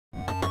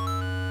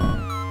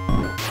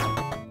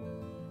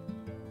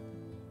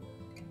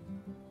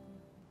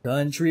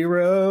Country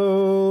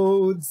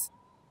roads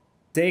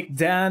take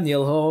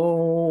Daniel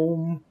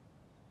home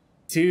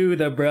to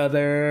the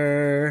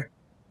brother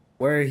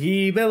where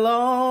he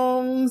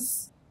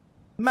belongs.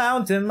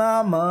 Mountain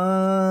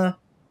Mama,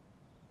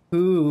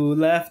 who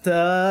left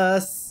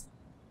us,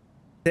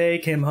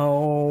 take him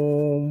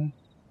home.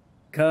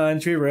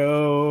 Country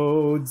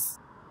roads.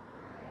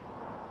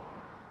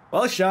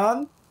 Well,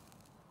 Sean.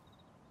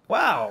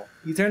 Wow,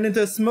 you turned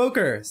into a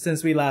smoker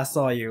since we last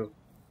saw you.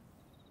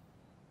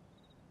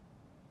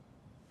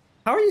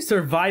 How are you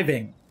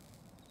surviving?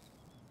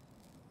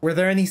 Were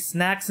there any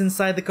snacks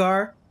inside the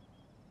car?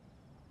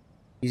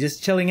 You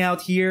just chilling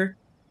out here?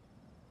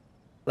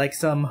 Like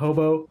some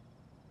hobo?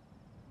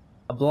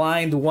 A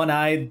blind,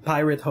 one-eyed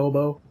pirate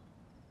hobo?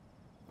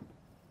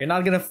 You're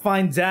not gonna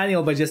find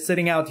Daniel by just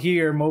sitting out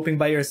here moping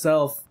by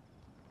yourself.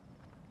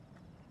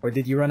 Or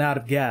did you run out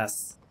of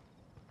gas?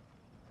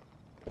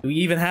 Do we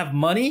even have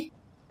money?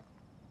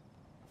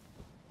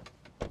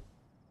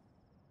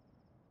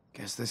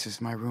 Guess this is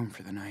my room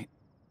for the night.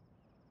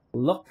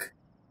 Look.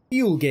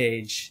 Fuel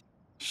gauge.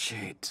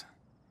 Shit.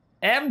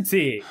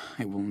 Empty!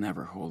 It will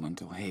never hold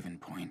until Haven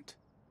Point.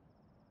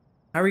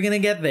 How are we gonna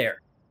get there?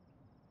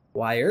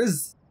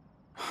 Wires?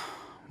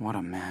 What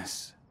a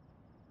mess.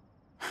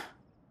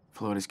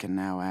 Floaters can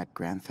now add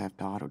Grand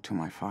Theft Auto to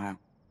my file.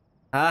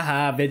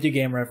 Haha, video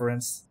game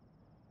reference.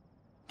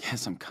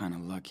 Guess I'm kinda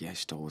lucky I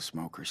stole a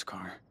smoker's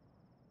car.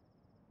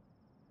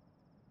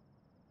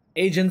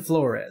 Agent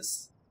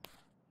Flores.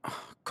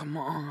 Oh, come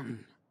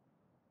on.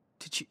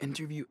 Did you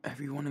interview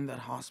everyone in that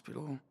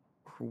hospital?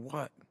 Or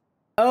what?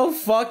 Oh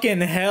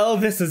fucking hell,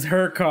 this is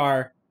her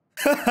car.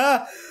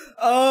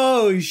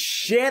 Oh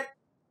shit!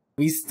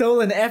 We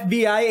stole an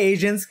FBI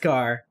agent's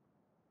car.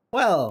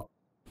 Well,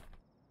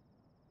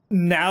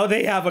 now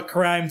they have a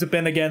crime to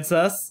pin against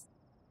us.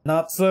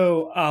 Not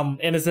so,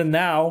 innocent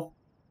now.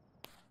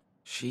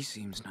 She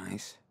seems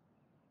nice.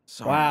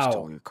 Sorry Wow. I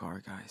stole your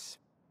car, guys.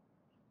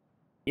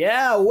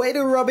 Yeah, way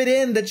to rub it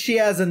in that she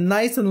has a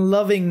nice and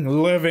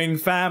loving living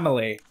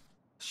family.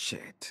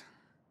 Shit.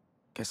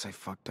 Guess I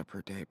fucked up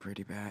her day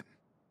pretty bad.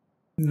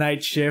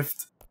 Night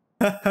shift.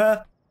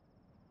 Backpack?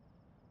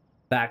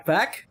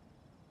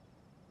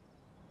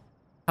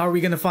 How are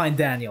we gonna find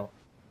Daniel?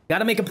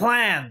 Gotta make a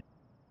plan!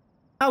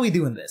 How are we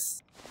doing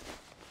this?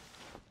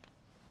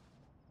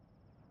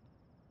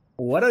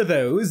 What are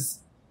those?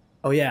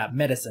 Oh yeah,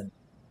 medicine.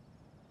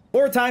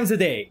 4 times a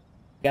day.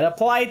 Gotta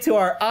apply it to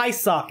our eye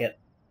socket.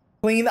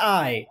 Clean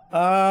eye.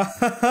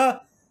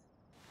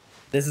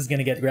 This is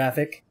gonna get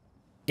graphic.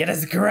 Get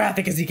as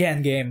graphic as you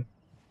can, game.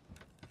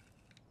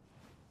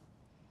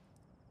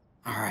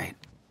 Alright.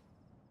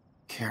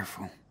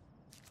 Careful.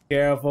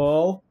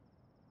 Careful.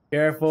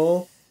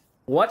 Careful.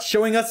 What?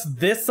 Showing us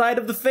this side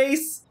of the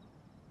face?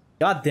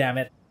 God damn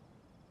it.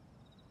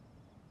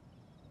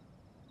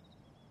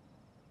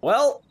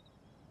 Well.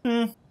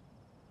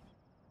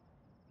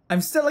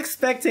 I'm still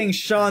expecting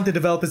Sean to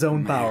develop his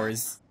own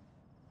powers.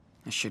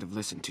 I should have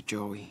listened to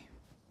Joey.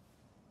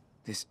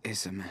 This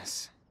is a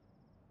mess.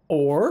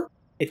 Or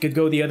it could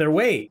go the other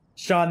way.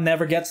 Sean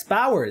never gets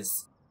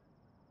powers.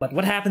 But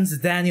what happens to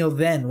Daniel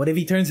then? What if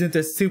he turns into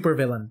a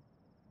supervillain?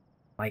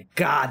 My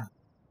god.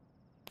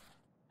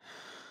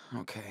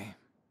 Okay.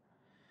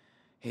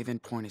 Haven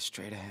Point is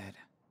straight ahead.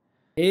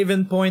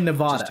 Haven Point,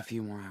 Nevada. Just a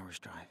few more hours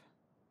drive.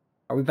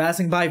 Are we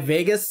passing by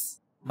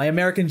Vegas? My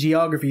American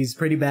geography is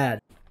pretty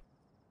bad.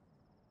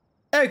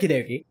 Okie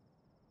dokie.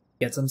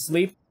 Get some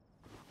sleep.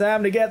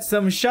 Time to get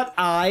some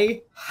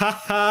shut-eye.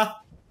 Haha.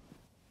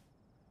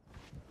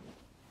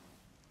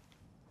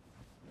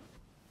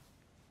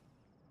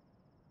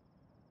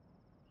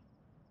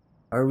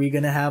 Are we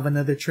gonna have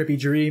another trippy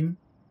dream?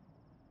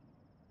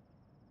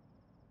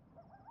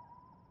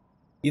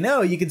 You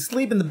know, you can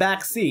sleep in the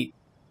back seat.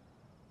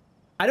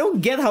 I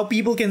don't get how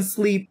people can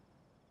sleep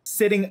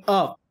sitting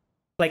up.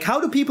 Like,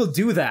 how do people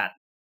do that?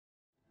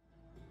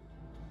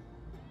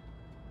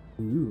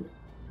 Ooh.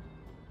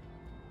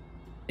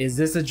 Is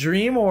this a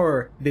dream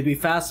or did we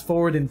fast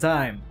forward in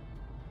time?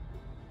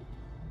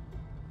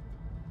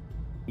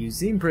 You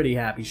seem pretty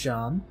happy,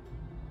 Sean.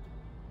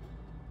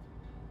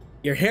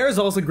 Your hair's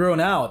also grown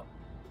out.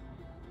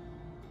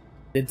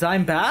 Did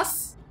time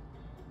pass?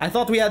 I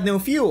thought we had no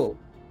fuel.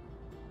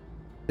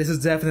 This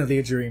is definitely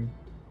a dream.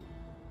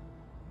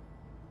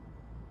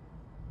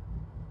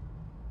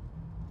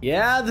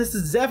 Yeah, this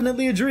is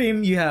definitely a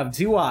dream. You have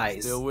 2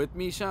 eyes. Still with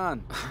me,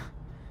 Sean?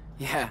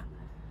 Yeah.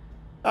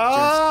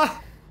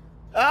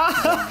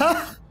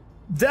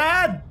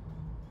 Dad!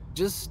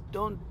 Just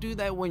don't do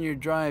that when you're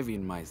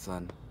driving, my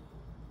son.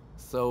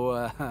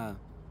 So,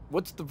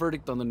 what's the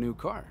verdict on the new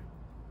car?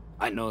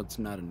 I know it's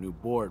not a new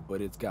board,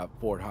 but it's got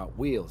 4 Hot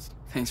Wheels.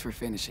 Thanks for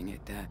finishing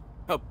it, Dad.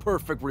 A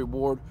perfect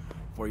reward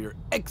for your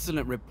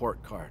excellent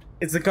report card.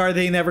 It's a car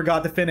they never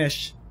got to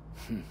finish.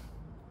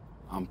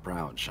 I'm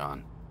proud,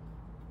 Sean.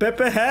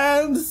 Pepe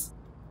hands!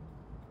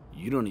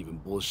 You don't even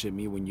bullshit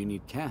me when you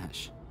need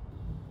cash.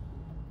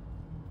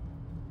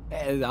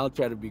 Hey, I'll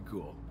try to be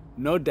cool.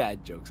 No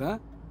dad jokes, huh?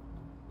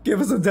 Give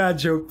us a dad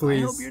joke,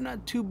 please. I hope you're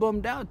not too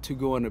bummed out to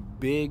go on a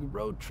big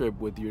road trip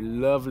with your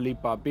lovely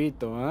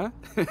papito,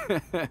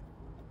 huh?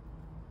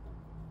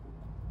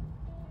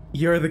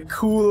 You're the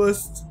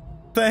coolest.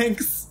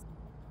 Thanks.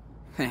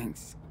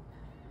 Thanks.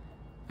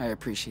 I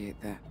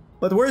appreciate that.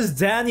 But where's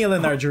Daniel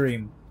in our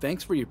dream?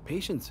 Thanks for your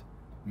patience,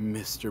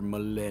 Mr.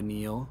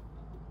 Millennial.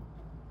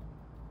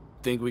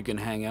 Think we can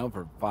hang out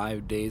for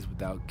 5 days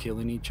without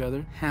killing each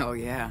other? Hell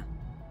yeah.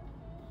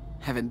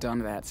 Haven't done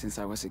that since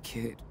I was a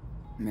kid.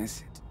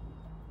 Miss it.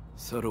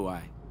 So do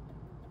I.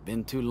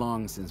 Been too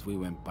long since we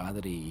went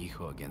padre y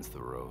hijo against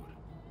the road.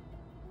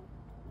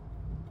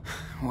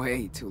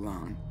 Way too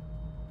long.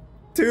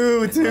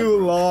 Too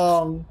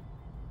long.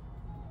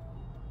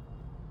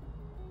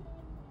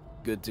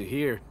 Good to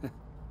hear.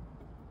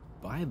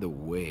 By the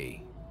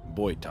way,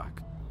 boy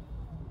talk.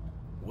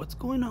 What's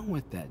going on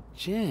with that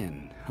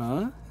Jen,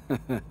 huh?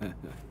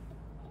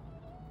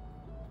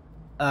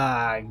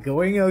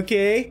 Going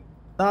okay.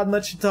 Not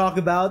much to talk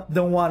about.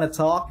 Don't want to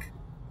talk.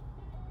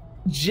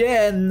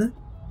 Jen.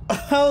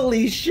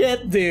 Holy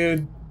shit,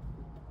 dude.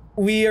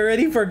 We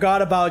already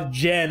forgot about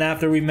Jen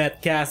after we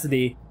met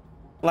Cassidy.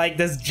 Like,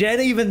 does Jen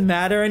even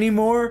matter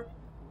anymore?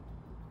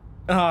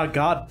 Oh,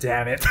 god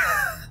damn it.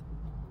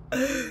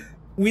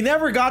 We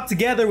never got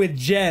together with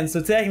Jen,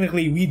 so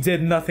technically we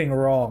did nothing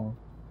wrong.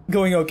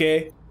 Going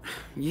okay?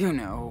 You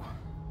know.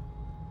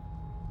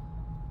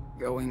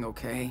 Going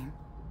okay,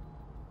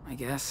 I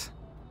guess.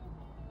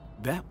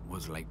 That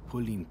was like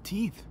pulling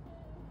teeth.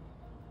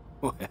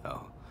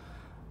 Well,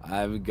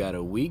 I've got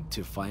a week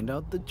to find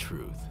out the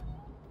truth.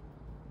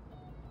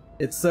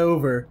 It's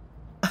over.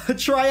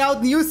 Try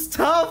out new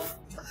stuff!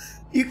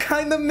 You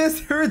kinda miss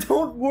her,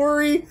 don't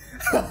worry.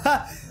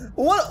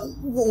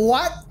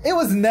 What? It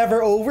was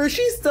never over.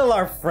 She's still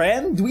our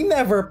friend. We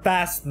never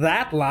passed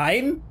that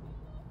line.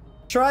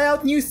 Try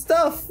out new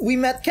stuff. We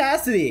met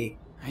Cassidy.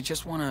 I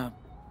just wanna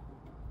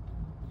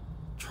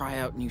try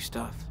out new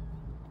stuff.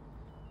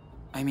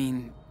 I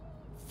mean,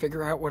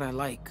 figure out what I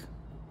like,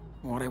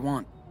 what I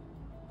want,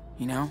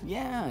 you know?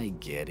 Yeah, I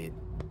get it.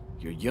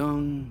 You're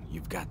young,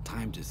 you've got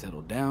time to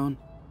settle down.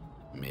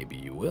 Maybe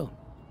you will.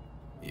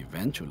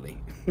 Eventually.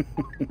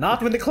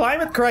 Not when the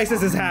climate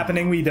crisis is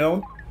happening, we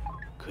don't.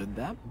 Could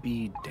that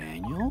be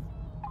Daniel?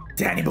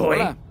 Danny boy!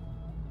 Hola.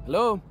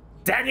 Hello?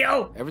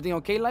 Daniel! Everything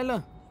okay,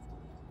 Lila?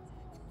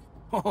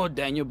 Oh,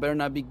 Daniel better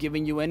not be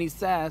giving you any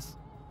sass.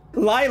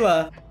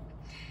 Lila!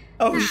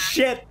 Oh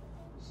shit!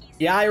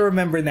 Yeah, I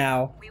remember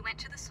now.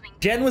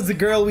 Jen was the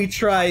girl we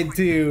tried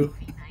to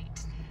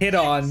hit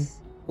on.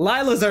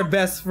 Lila's our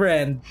best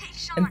friend.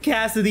 And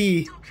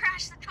Cassidy...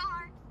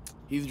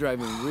 He's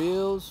driving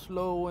real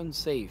slow and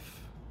safe.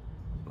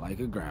 Like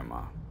a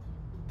grandma.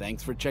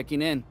 Thanks for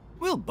checking in.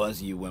 We'll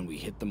buzz you when we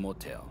hit the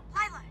motel.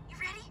 Lila, you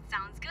ready?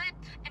 Sounds good.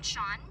 And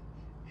Sean?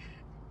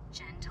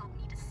 Jen told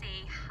me to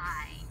say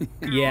hi.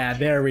 Yeah,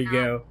 there we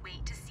go.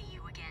 Wait to see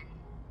you again.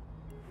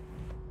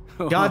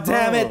 God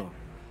damn it! Oh,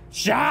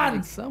 Sean!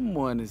 like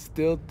someone is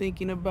still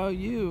thinking about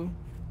you.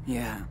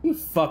 Yeah, You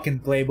fucking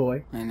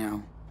playboy. I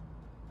know.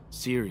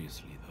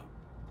 Seriously though,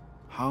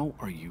 how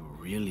are you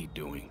really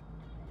doing?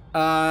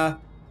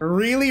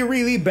 Really,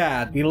 really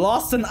bad. We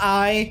lost an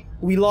eye.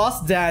 We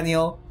lost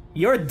Daniel.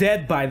 You're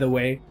dead, by the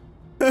way.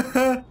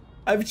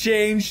 I've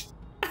changed.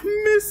 I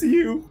miss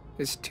you.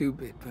 It's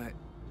stupid, but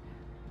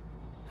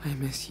I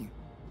miss you.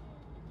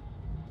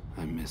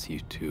 I miss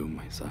you too,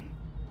 my son.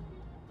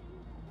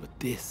 But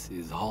this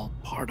is all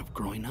part of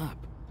growing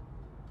up.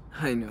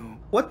 I know.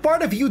 What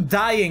part of you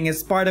dying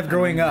is part of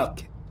growing I don't up?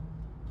 like it.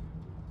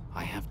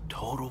 I have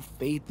total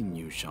faith in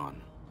you,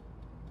 Sean.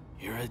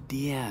 You're a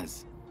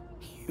Diaz.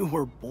 You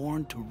were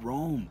born to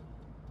roam.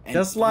 And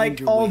Just find like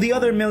your all way the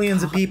other home.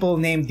 millions of people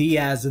named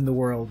Diaz in the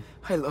world.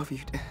 I love you,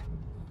 Dad.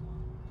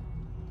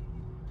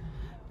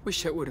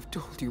 Wish I would have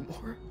told you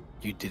more.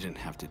 You didn't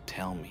have to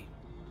tell me.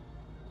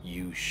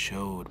 You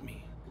showed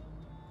me.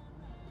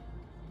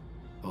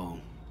 Oh,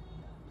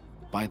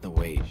 by the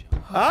way,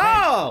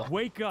 Oh!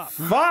 Wake up!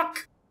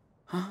 Fuck!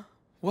 Huh?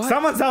 What?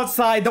 Someone's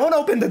outside. Don't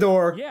open the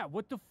door. Yeah,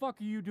 what the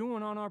fuck are you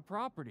doing on our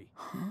property?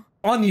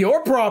 On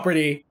your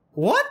property?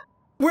 What?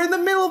 We're in the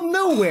middle of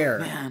nowhere.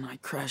 Man, I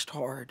crashed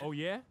hard. Oh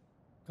yeah?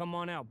 Come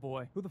on out,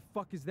 boy. Who the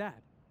fuck is that?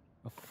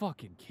 A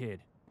fucking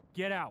kid.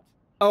 Get out.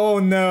 Oh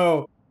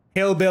no.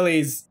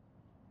 Hillbillies.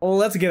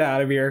 Let's get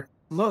out of here.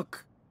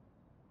 Look,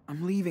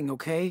 I'm leaving,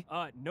 okay?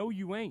 No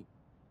you ain't.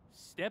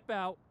 Step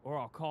out or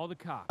I'll call the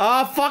cops.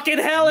 Ah, fucking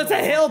hell, it's a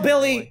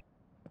hillbilly!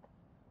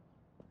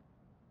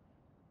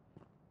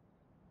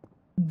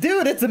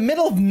 Dude, it's the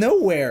middle of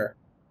nowhere.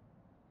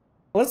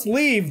 Let's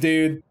leave,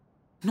 dude.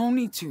 No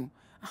need to.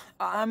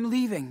 I'm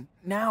leaving,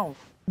 now.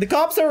 The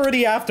cops are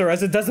already after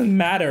us, it doesn't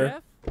matter.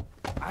 Jeff?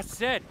 I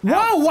said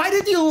Whoa, why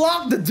did you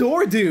lock the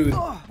door, dude?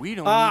 we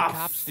don't Ah, need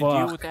cops to fuck.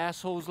 deal with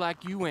assholes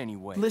like you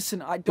anyway.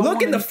 Listen, I don't Look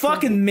want in the any trouble.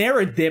 fucking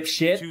mirror,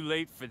 dipshit. Too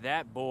late for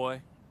that,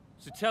 boy.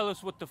 So tell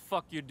us what the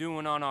fuck you're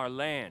doing on our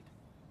land.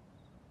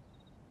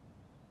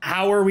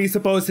 How are we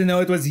supposed to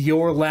know it was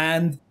your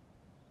land?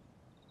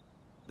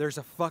 There's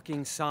a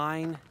fucking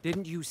sign.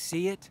 Didn't you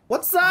see it?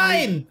 What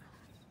sign?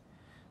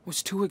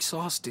 was too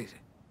exhausted.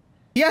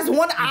 He has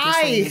one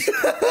I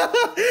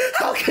eye!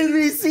 How can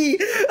we see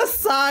a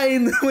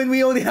sign when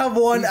we only have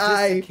one He's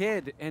eye? just a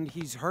kid, and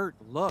he's hurt.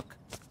 Look.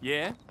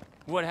 Yeah?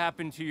 What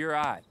happened to your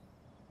eye?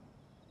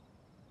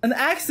 An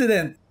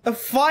accident! A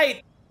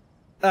fight!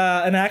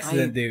 An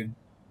accident, dude.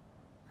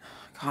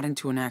 Got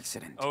into an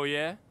accident. Oh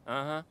yeah?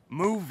 Uh-huh.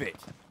 Move it.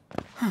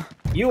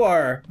 You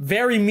are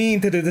very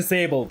mean to the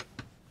disabled.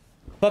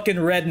 Fucking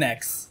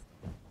rednecks.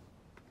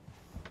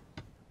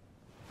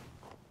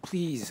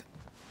 Please.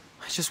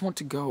 I just want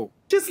to go.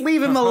 Just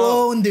leave him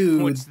alone,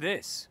 dude. What's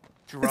this?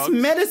 Drugs? It's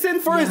medicine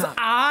for his Yeah,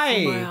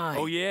 eye. for my eye.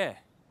 Oh yeah.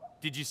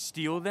 Did you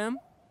steal them?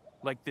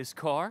 Like this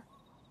car?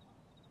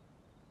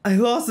 I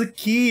lost the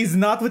keys,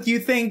 not what you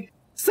think.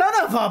 Son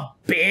of a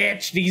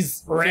bitch,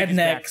 these Take his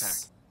rednecks.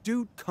 backpack.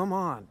 Dude, come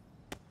on.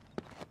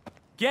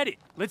 Get it.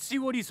 Let's see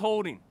what he's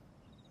holding.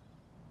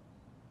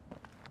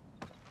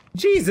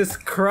 Jesus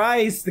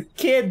Christ, the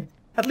kid.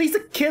 At least the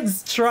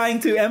kid's trying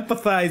to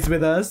empathize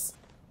with us.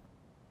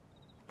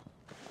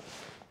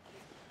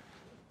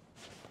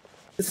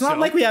 It's not So?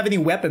 like we have any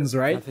weapons,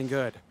 right? Nothing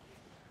good.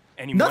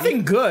 Any Nothing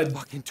money? good.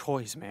 Fucking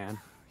toys, man.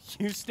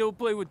 You still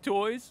play with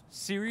toys?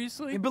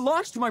 Seriously? It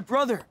belongs to my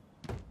brother.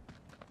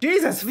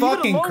 Jesus Leave it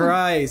fucking alone.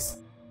 Christ.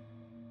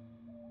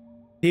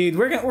 Dude,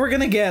 we're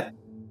gonna get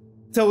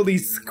totally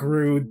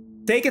screwed.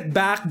 Take it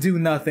back, do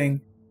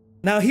nothing.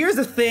 Now here's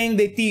the thing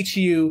they teach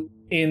you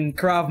in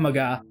Krav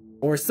Maga,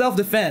 or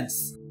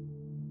self-defense.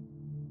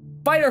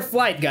 Fight or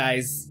flight,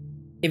 guys.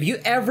 If you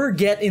ever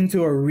get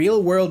into a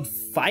real-world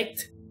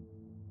fight,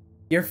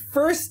 your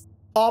first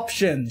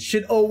option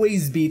should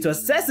always be to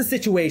assess the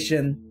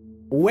situation,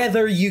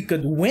 whether you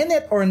could win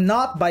it or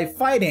not by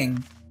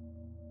fighting.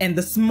 And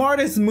the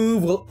smartest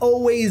move will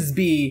always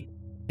be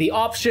the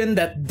option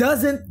that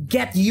doesn't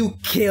get you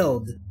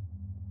killed.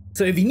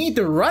 So if you need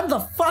to run the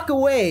fuck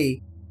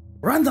away,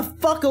 run the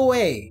fuck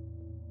away.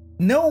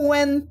 Know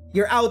when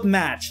you're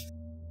outmatched.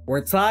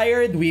 We're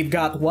tired, we've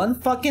got one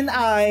fucking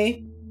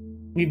eye.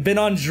 We've been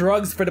on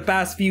drugs for the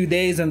past few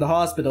days in the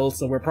hospital,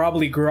 so we're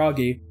probably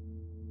groggy.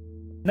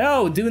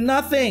 No, do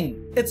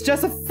nothing. It's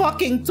just a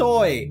fucking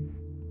toy.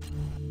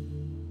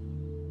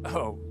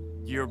 Oh,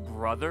 your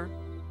brother?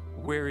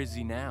 Where is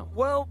he now?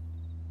 Well,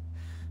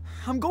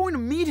 I'm going to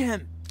meet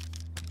him.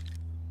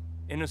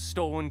 In a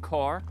stolen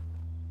car?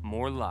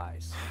 More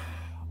lies.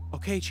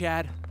 Okay,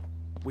 Chad.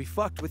 We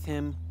fucked with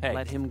him. Hey.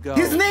 Let him go.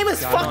 His name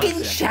is Got on fucking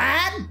then.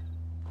 Chad?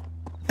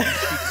 You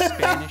speak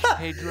Spanish,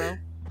 Pedro?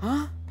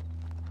 Huh?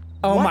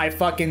 Oh What? my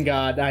fucking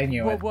god, I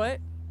knew it. What?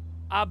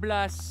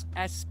 Hablas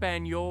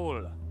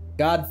español.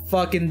 God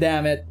fucking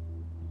damn it.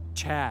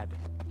 Chad.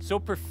 So,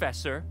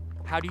 Professor,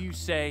 how do you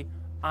say,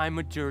 I'm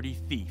a dirty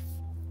thief?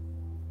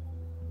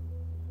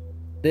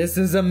 This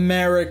is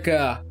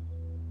America.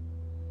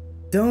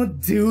 Don't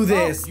do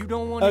this. Oh, you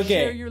don't want to Okay.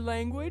 share your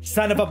language?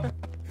 Son of a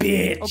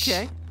bitch.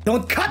 Okay.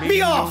 Don't cut Maybe me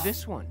you know off.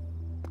 this one.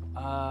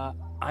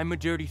 I'm a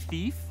dirty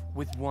thief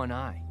with one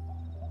eye.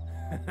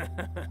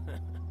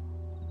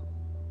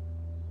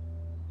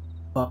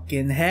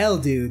 Fucking hell,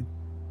 dude.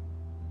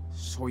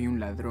 Soy un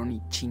ladrón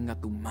y chinga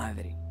tu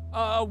madre.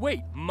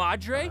 Wait,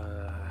 madre?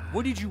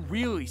 What did you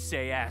really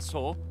say,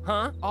 asshole?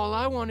 Huh? All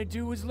I want to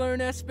do is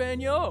learn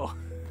Espanol.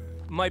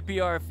 Might be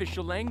our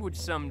official language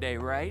someday,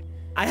 right?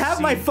 I have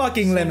my Si,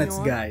 fucking limits,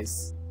 senor?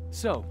 guys.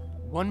 So,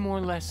 one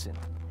more lesson.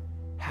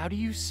 How do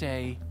you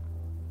say,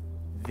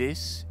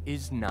 this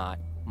is not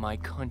my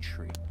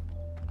country?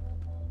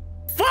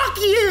 Fuck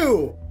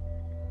you,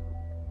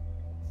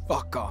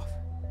 Fuck off.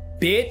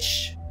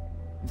 bitch.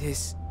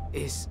 This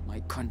is my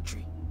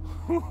country.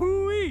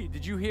 Hoo-hoo-wee!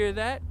 Did you hear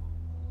that?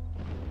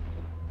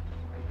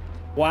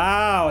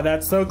 Wow,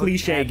 that's so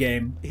cliche, Chad,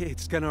 game.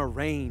 It's gonna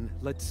rain.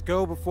 Let's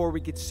go before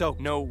we get soaked.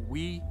 No,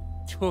 we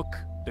took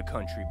the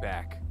country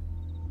back.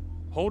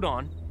 Hold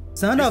on.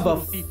 Son This of a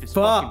little thief is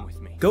fucking fuck. with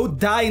me. Go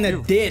die in a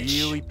You're ditch.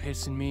 really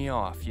pissing me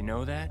off, you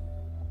know that?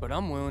 But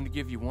I'm willing to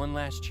give you one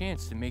last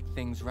chance to make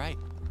things right.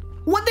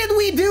 What did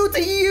we do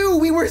to you?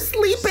 We were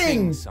Sing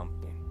sleeping.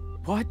 something.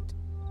 What?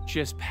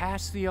 Just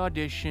pass the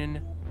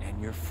audition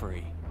and you're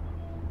free.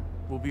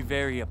 We'll be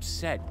very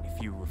upset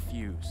if you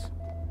refuse.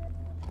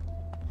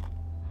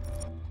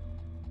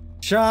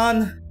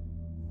 Sean.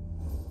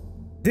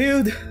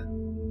 Dude.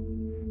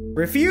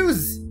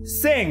 Refuse.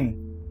 Sing.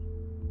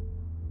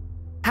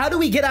 How do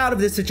we get out of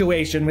this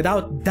situation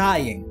without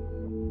dying?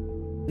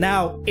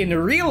 Now, in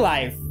real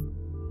life,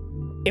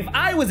 if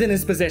I was in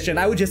his position,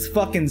 I would just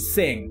fucking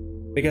sing.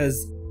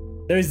 Because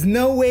there's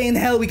no way in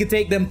hell we could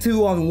take them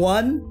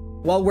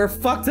 2-on-1 while we're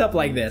fucked up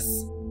like this.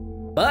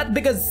 But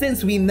because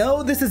since we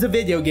know this is a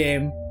video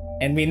game,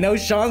 and we know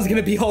Sean's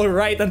gonna be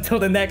alright until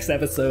the next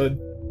episode,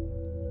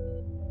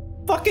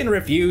 fucking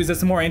refuse,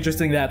 it's more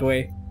interesting that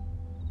way.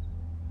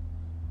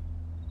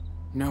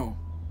 No.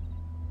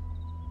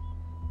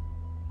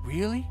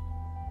 Really?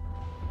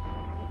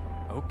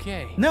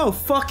 Okay. No,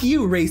 fuck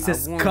you,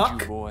 racist I warned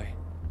cuck. you, boy.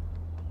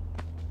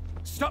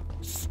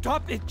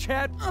 Stop it,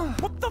 Chad.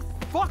 What the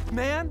fuck,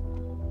 man?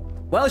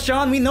 Well,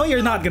 Sean, we know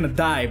you're not gonna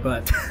die,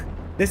 but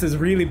this is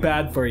really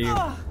bad for you.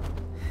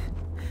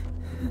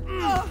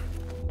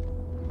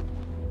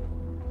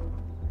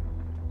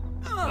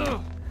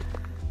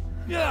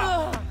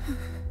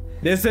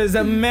 This is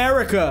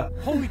America!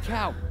 Holy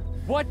cow!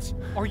 What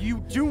are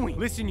you doing?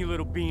 Listen, you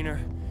little beaner.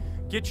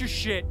 Get your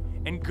shit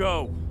and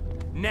go.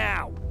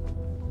 Now!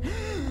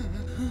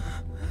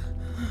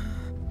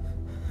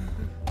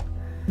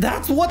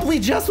 That's what we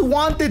just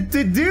wanted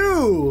to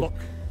do! Look,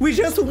 we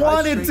just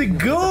wanted to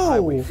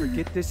go!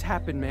 Forget this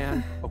happened,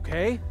 man.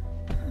 Okay?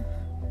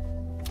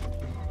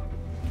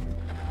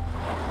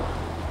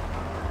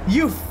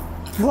 You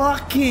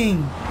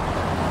fucking...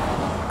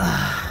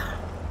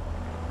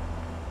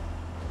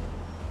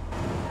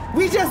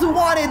 We just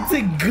wanted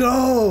to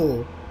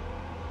go!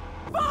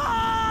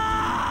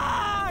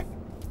 Fuck!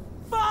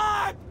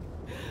 Fuck!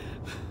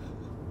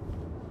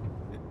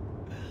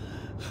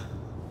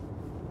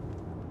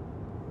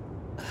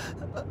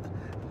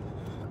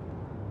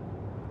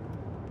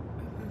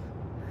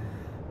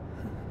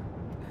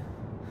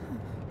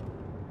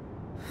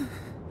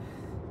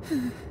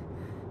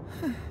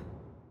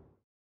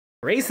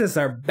 Racists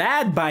are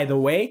bad, by the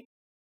way.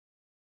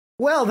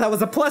 Well, that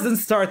was a pleasant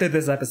start to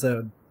this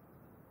episode.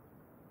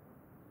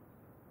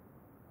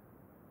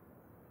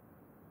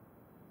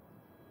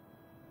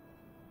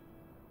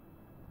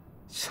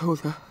 So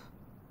the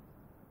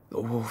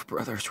Wolf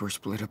brothers were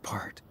split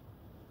apart.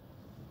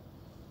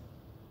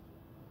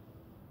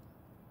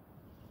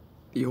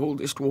 The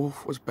oldest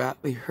wolf was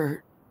badly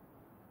hurt,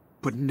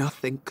 but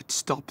nothing could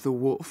stop the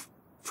wolf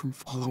from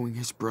following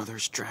his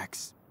brother's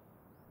tracks.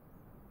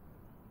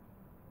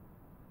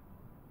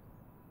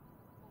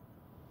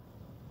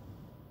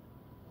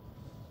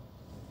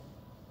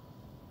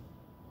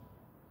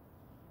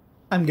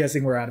 I'm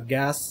guessing we're out of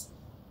gas.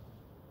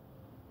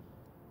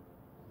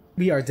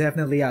 We are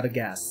definitely out of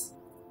gas.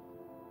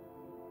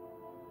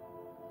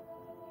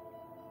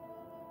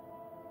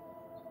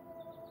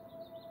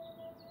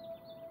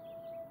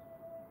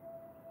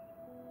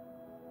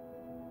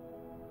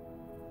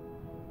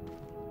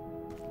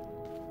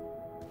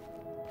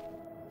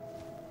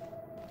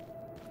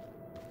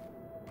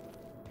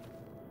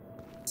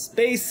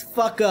 Space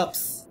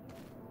fuck-ups.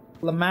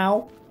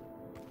 Lamau.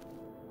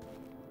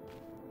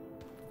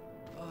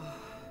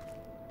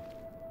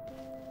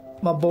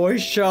 My boy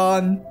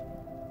Sean.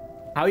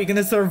 How are you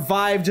gonna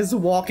survive just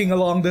walking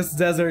along this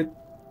desert?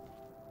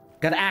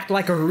 Gotta act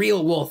like a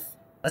real wolf.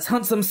 Let's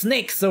hunt some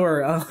snakes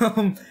or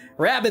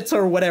rabbits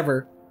or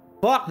whatever.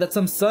 Fuck, that's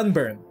some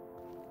sunburn.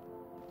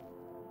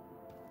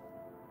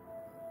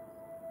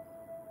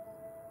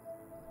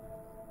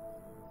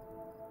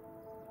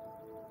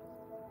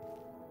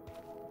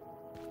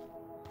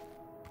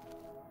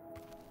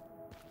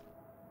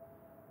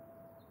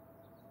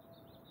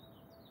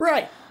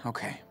 Right.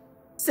 Okay,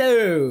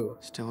 So,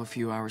 still a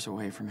few hours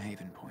away from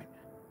Haven Point.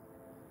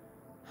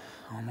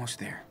 Almost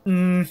there.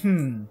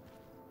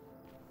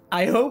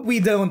 I hope we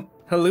don't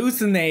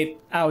hallucinate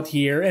out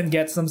here and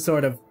get some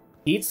sort of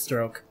heat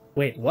stroke.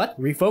 Wait,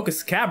 what?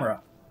 Refocus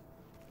camera.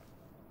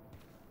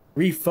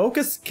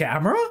 Refocus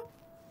camera?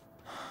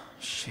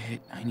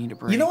 Shit, I need a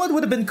break. You know what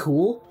would have been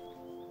cool?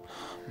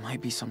 Might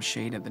be some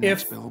shade at the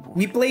next If billboard.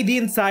 we played the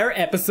entire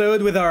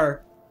episode with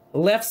our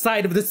left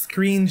side of the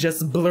screen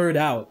just blurred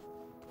out.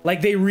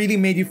 Like they really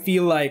made you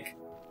feel like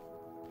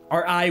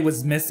our eye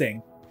was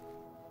missing.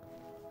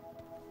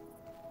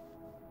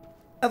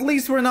 At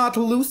least we're not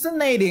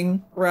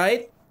hallucinating,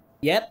 right?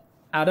 Yet?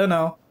 I don't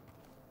know.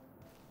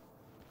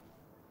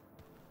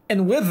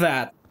 And with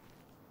that,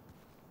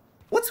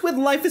 what's with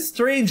Life is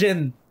Strange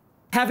and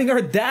having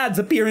our dads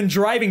appear in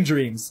driving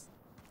dreams?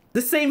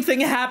 The same thing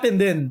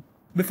happened in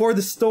Before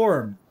the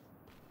Storm.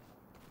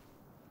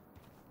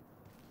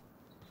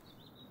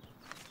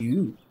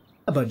 Ooh,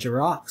 a bunch of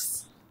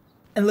rocks.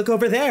 And look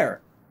over there.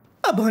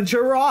 A bunch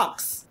of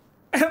rocks.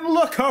 And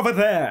look over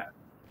there.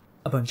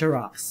 A bunch of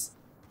rocks.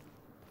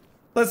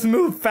 Let's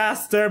move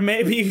faster.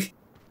 Maybe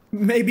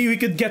we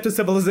could get to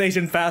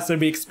civilization faster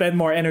and we expend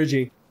more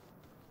energy.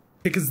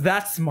 Because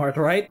that's smart,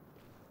 right?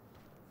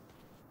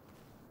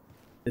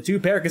 The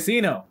two-pair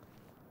casino.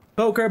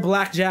 Poker,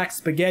 blackjack,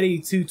 spaghetti,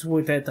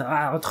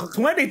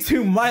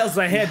 22 miles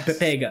ahead, yes.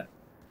 Pepega.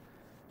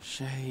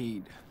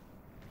 Shade.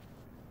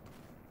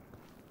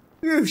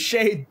 Ooh,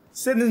 shade.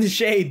 Sit in the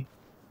shade.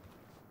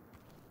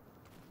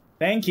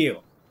 Thank you.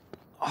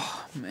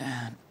 Oh,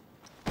 man.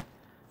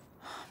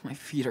 My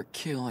feet are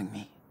killing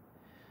me.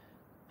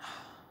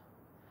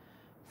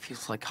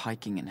 Feels like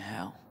hiking in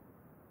hell.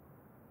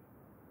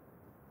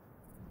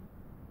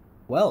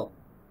 Well,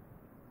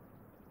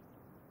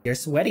 you're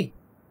sweaty.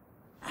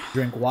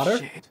 Drink water?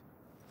 Shit.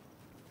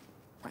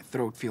 My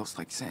throat feels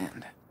like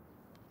sand.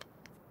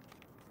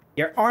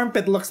 Your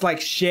armpit looks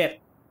like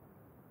shit.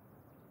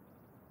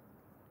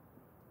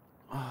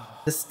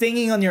 The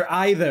stinging on your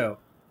eye, though.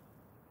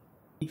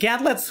 You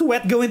can't let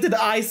sweat go into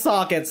the eye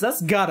sockets.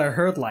 That's gotta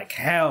hurt like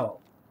hell.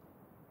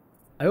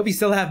 I hope you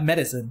still have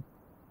medicine.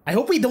 I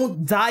hope we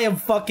don't die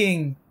of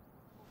fucking,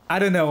 I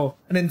don't know,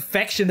 an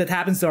infection that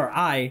happens to our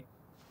eye.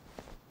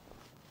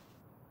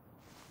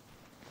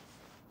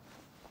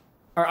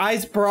 Our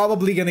eye's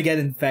probably gonna get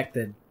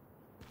infected.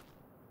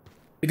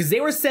 Because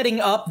they were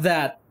setting up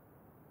that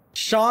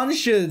Sean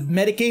should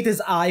medicate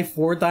his eye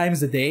 4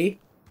 times a day.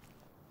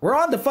 We're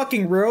on the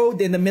fucking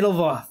road in the middle of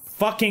a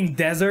fucking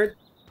desert.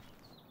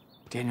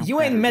 Daniel,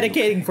 You ain't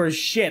medicating for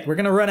shit. We're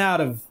gonna run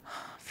out of,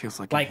 feels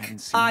like like,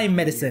 eye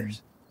medicine.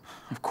 Years.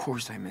 Of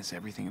course I miss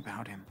everything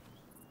about him.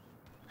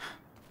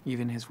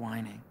 Even his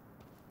whining.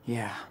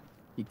 Yeah,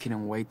 you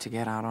couldn't wait to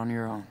get out on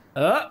your own.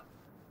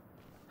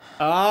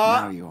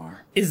 Now you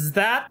are. Is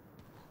that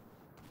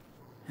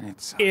And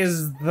it sucks.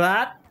 Is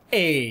that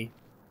a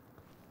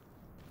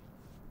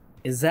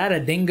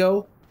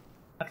dingo?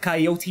 A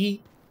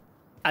coyote?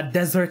 A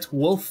desert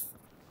wolf?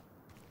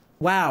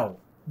 Wow,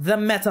 the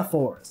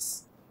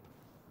metaphors.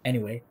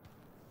 Anyway.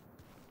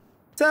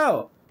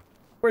 So,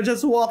 we're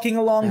just walking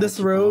along Gotta this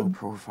keep a low road,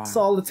 profile.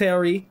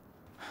 solitary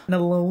and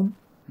alone.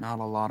 Not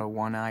a lot of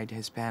one-eyed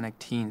Hispanic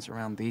teens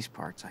around these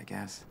parts, I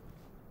guess.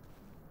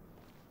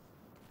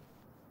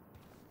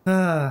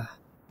 Ah,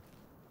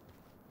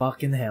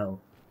 fucking hell.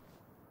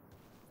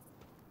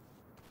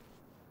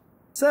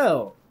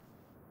 So,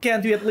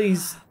 can't we at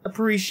least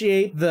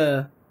appreciate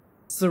the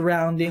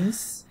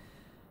surroundings?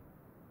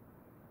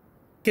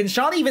 Can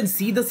Sean even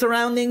see the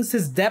surroundings?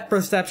 His depth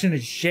perception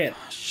is shit.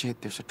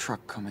 Shit, there's a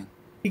truck coming.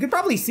 He could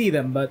probably see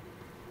them, but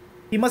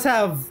he must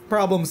have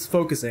problems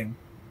focusing.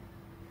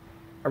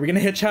 Are we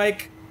gonna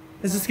hitchhike?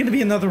 Is this gonna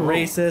be another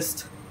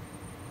racist?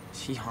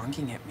 Is he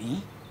honking at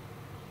me?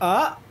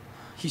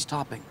 He's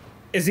stopping.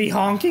 Is he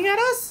honking at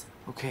us?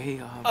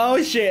 Okay,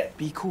 Oh shit.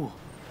 be cool.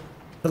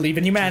 Believe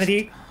in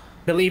humanity.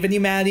 Believe in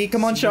humanity.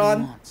 Come on, See what he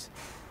Sean. wants.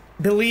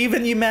 Believe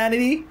in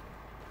humanity.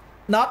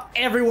 Not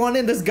everyone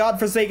in this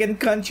godforsaken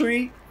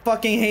country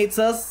fucking hates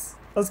us.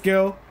 Let's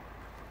go.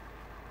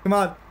 Come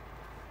on.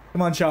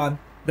 Come on, Sean.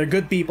 They're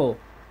good people.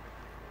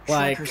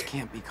 Like Truckers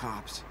can't be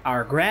cops.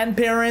 our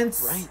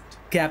grandparents. Right.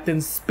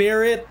 Captain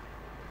Spirit.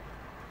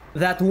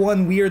 That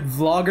one weird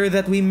vlogger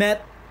that we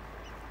met.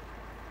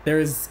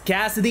 There's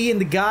Cassidy and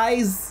the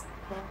guys.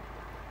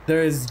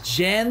 There's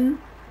Jen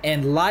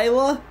and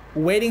Lila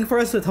waiting for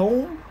us at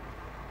home.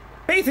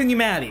 Faith in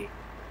humanity.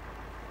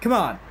 Come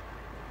on.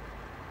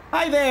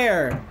 Hi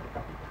there,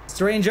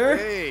 stranger.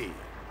 Hey,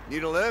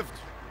 need a lift?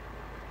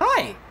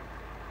 Hi.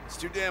 It's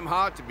too damn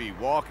hot to be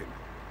walking.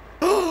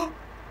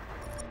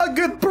 A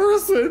good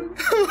person.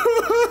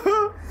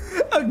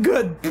 A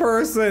good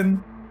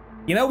person.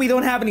 You know, we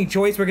don't have any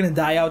choice. We're gonna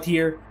die out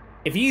here.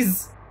 If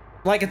he's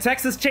like a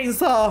Texas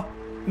Chainsaw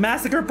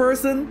Massacre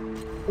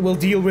person, we'll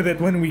deal with it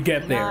when we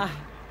get there. Nah,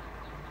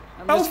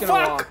 I'm Oh just gonna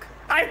fuck! walk.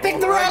 I picked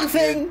the Alright, wrong kid.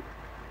 thing.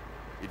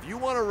 If you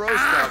want to roast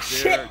Ah, out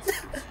shit. there,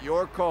 it's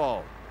your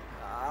call.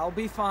 I'll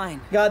be fine.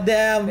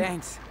 Goddamn.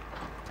 Thanks.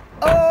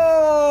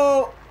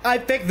 Oh! I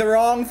picked the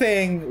wrong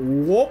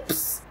thing.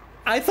 Whoops.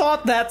 I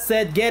thought that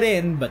said get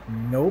in, but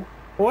nope.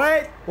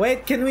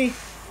 Wait, can we...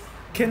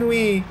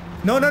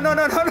 No, don't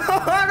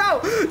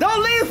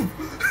leave!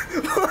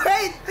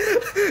 Wait!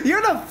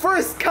 You're the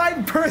first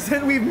kind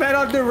person we've met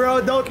on the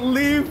road. Don't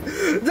leave!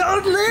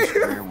 Don't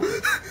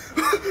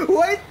leave!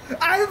 Wait!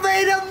 I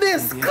made a Maybe I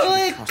should've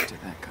misclick! trusted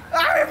that guy.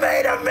 I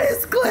made a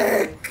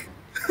misclick!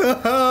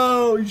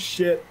 Oh,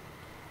 shit.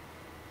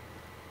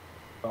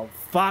 Oh,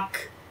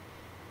 fuck.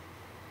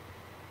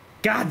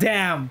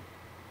 Goddamn.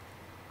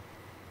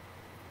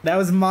 That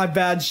was my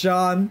bad,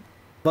 Sean.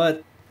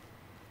 But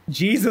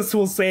Jesus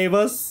will save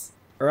us,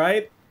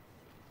 right?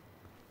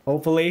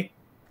 Hopefully.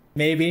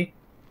 Maybe.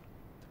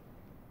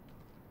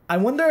 I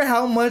wonder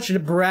how much the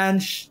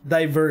branch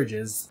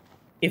diverges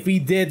if we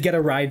did get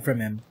a ride from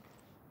him.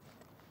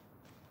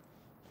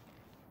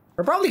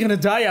 We're probably gonna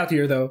die out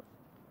here, though.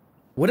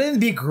 Wouldn't it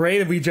be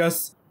great if we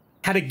just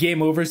had a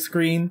game over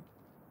screen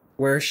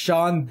where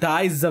Sean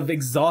dies of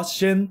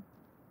exhaustion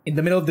in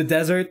the middle of the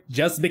desert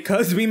just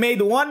because we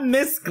made one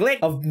misclick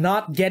of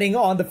not getting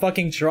on the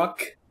fucking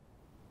truck?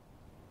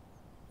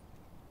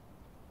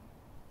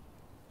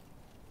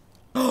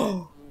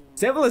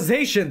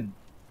 Civilization!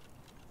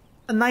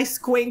 A nice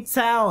quaint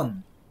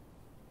town.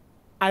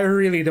 I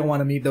really don't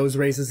want to meet those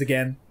races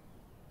again.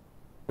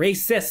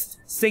 Racist,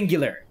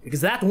 singular,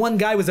 because that one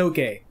guy was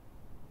okay.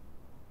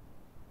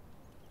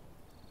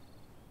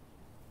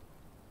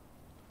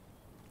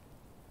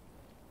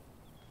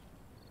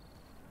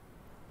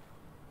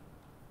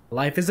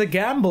 Life is a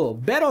gamble.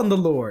 Bet on the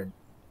Lord.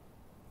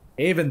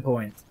 Haven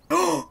Point.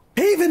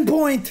 Haven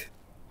Point!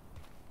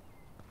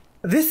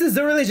 This is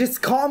the religious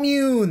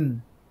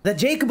commune that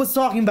Jacob was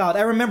talking about.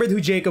 I remembered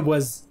who Jacob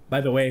was, by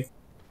the way.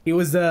 He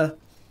was a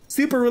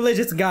super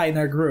religious guy in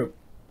our group.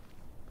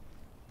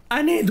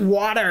 I need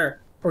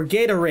water or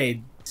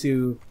Gatorade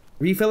to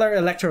refill our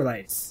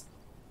electrolytes.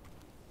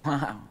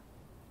 Wow.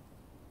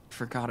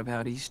 Forgot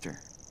about Easter.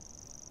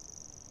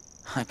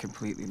 I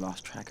completely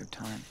lost track of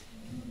time.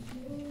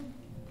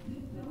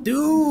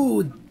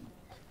 Dude!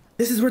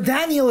 This is where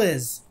Daniel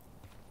is!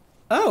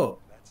 Oh.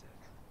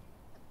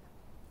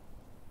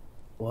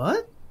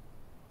 What?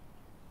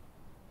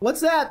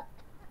 What's that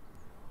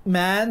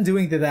man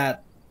doing to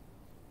that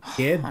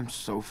kid? I'm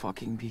so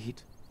fucking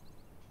beat.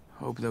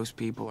 Hope those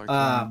people are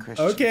killing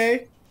Christians.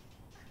 Okay.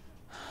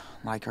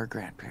 Like our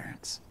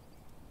grandparents.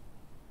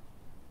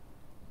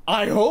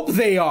 I hope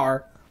they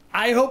are.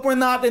 I hope we're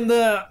not in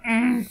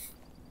the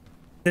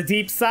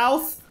deep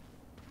south.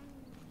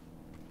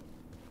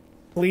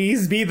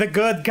 Please be the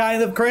good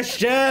kind of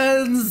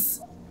Christians!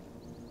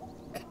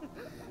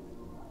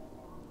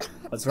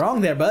 What's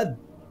wrong there, bud?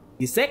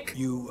 You sick?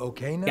 You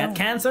okay now? Got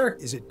cancer?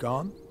 Is it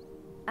gone?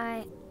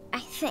 I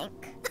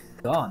think.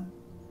 Gone.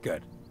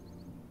 Good.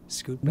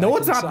 Scoot back No,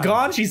 it's inside. not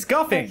gone. She's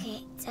coughing.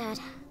 Okay, Dad.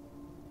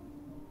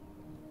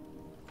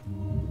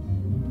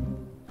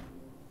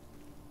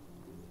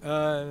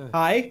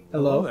 Hi.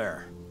 Hello.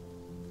 there.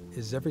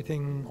 Is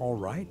everything all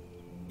right?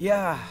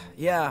 Yeah.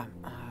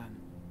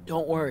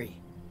 Don't worry.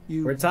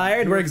 You We're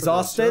tired. here We're for the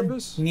exhausted.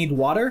 service? Need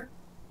water.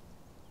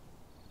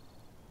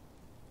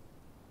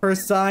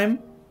 First time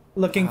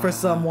looking for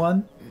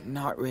someone.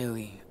 Not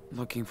really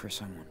looking for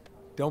someone.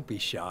 Don't be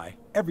shy.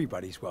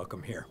 Everybody's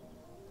welcome here,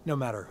 no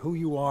matter who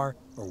you are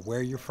or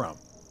where you're from.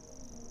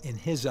 In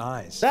his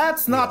eyes,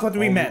 That's not what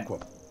we all meant.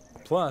 equal.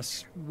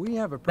 Plus, we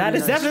have a That pretty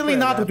is nice definitely spread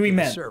not what after we the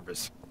meant.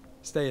 Service.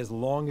 Stay as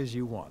long as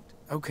you want.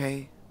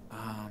 Okay.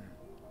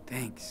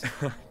 Thanks.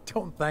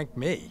 Don't thank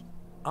me.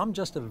 I'm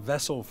just a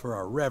vessel for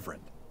our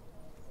reverend.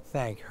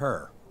 Thank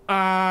her.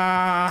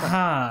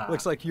 Uh-huh.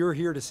 Looks like you're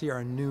here to see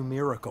our new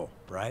miracle,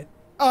 right?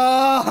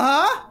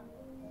 Uh-huh?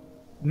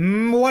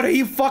 What are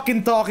you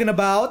fucking talking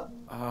about?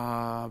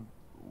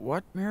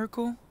 What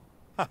miracle?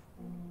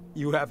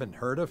 You haven't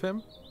heard of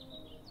him?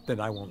 Then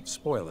I won't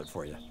spoil it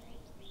for you.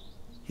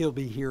 He'll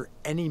be here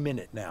any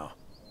minute now.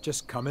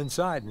 Just come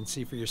inside and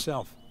see for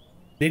yourself.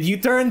 Did you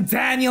turn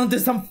Daniel into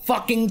some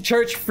fucking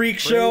church freak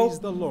show? Praise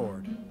the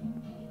Lord.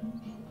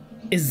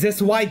 Is this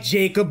why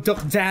Jacob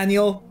took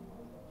Daniel?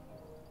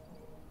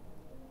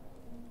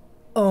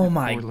 Oh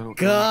my poor little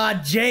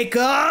god,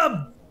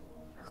 Jacob!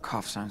 Her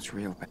cough sounds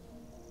real bad.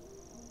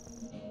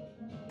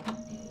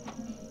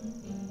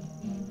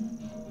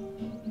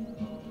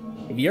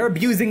 If you're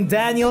abusing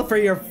Daniel for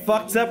your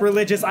fucked up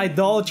religious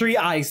idolatry,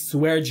 I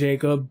swear,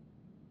 Jacob.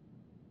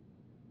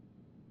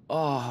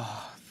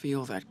 Oh,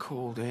 feel that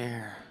cold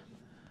air.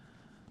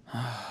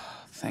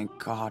 Thank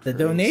God. The for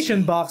donation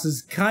AC. box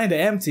is kinda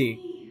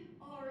empty.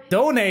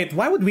 Donate?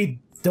 Why would we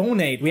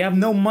donate? We have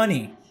no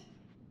money.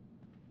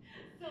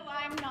 So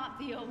I'm not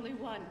the only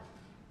one.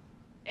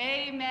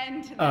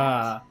 Amen to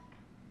that.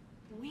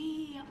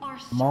 We are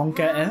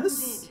Monka S?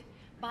 surrounded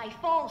by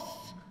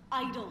false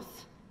idols.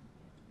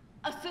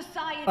 A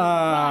society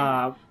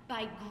run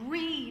by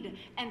greed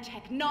and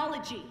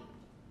technology.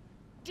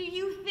 Do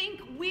you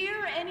think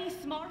we're any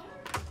smarter?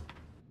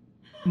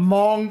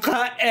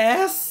 Monka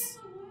S?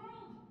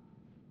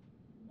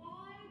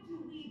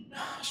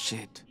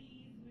 Shit.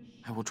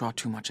 I will draw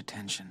too much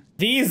attention.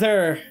 These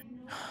are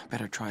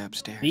Better try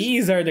upstairs.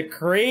 the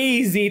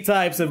crazy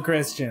types of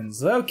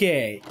Christians.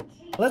 Okay.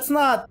 Let's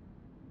not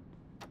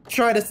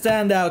try to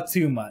stand out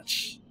too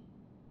much.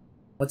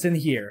 What's in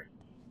here?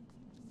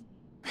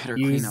 Better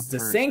clean up Use the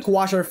first, sink,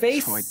 wash our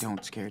face. so I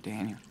don't scare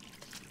Daniel.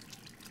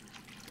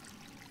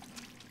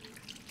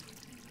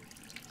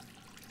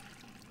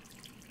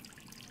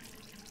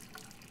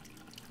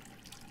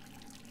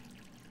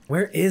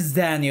 Where is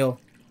Daniel?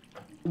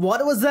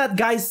 What was that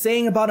guy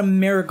saying about a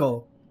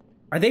miracle?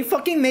 Are they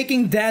fucking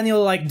making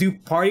Daniel like do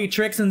party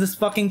tricks in this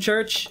fucking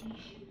church?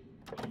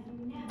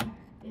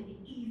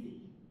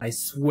 I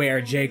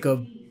swear,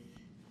 Jacob.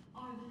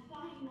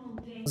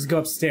 Let's go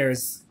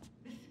upstairs.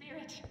 The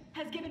Spirit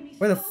has given me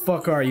Where the so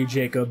fuck are you,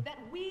 Jacob? that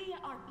we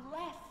are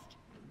blessed.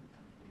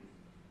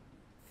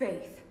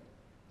 Faith.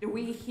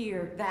 We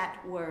hear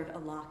that word a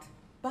lot.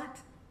 But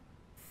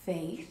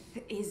faith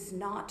is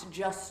not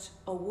just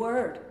a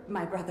word,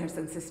 my brothers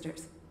and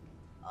sisters.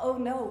 Oh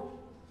no.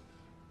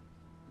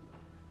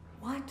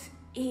 What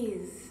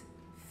is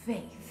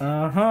faith?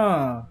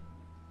 Uh-huh.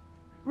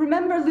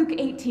 Remember Luke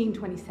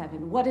 18:27.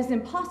 What is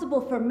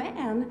impossible for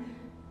man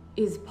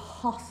is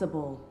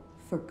possible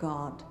for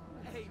God.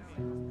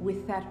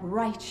 With that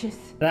righteous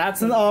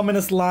That's an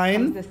ominous comes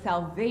line. the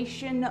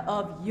salvation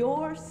of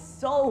your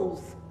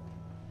souls.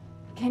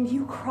 Can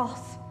you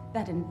cross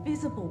that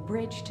invisible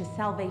bridge to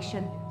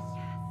salvation?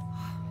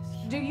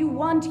 Do you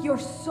want your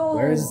soul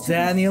Where's to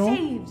Daniel? be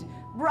saved,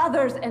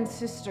 brothers and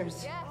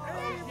sisters?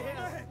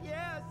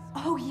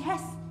 Oh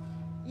yes,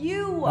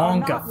 you are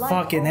Monka not like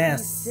fucking all S.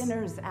 these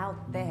sinners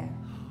out there.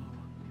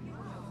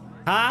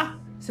 Huh?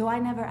 So I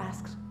never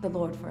asked the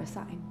Lord for a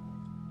sign.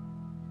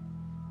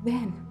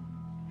 Then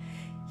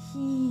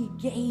he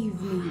gave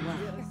me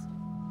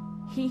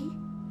one. He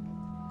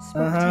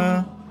spoke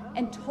to me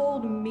and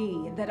told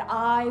me that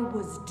I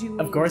was doing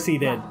Of course he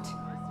did. right.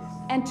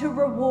 And to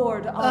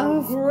reward our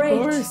Of great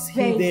course he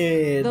faith,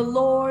 did. the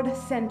Lord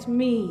sent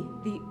me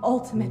the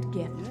ultimate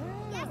gift.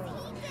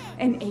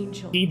 An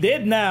angel. He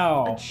did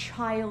now. A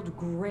child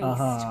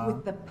graced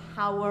with the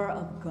power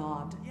of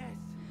God.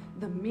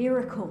 The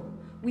miracle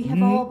we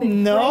have all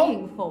been no.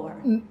 praying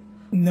for.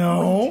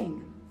 No.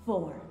 Waiting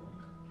for.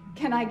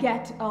 Can I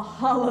get a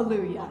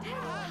hallelujah?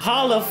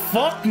 Holla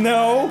fuck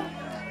no.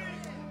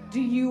 Do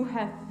you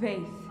have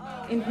faith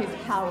in his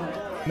power?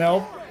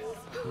 Nope.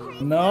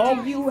 Do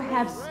No. you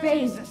have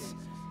faith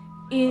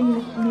in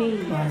me?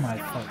 Oh my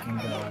fucking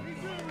god.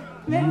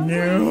 Then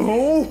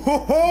No.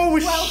 Oh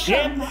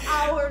shit. welcome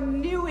our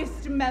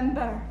newest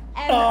member.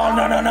 And Oh,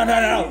 no, our no, no,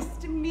 no, no.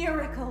 greatest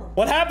miracle.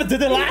 What happened to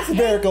the last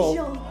miracle?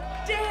 Angel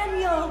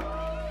Daniel.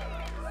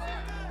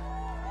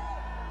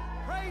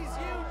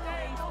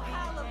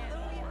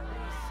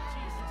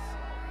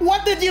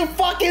 What did you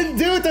fucking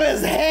do to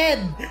his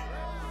head?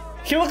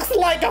 He looks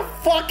like a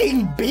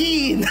fucking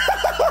bean.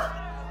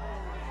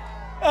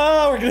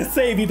 Oh, we're gonna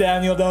save you,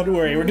 Daniel. Don't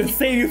worry. We're gonna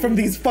save you from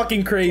these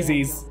fucking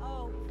crazies.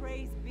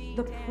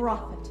 The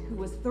prophet who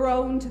was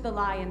thrown to the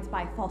lions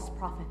by false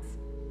prophets.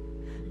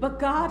 But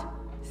God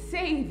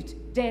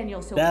saved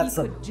Daniel so That's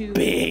he could do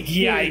big his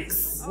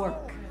yikes.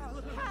 work.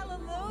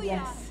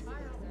 Yes,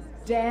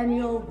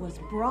 Daniel was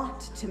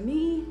brought to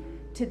me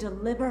to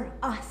deliver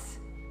us,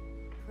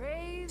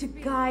 to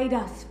guide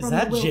us from Is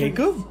that the wilderness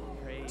Jacob?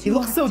 He to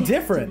looks our so destiny.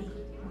 different.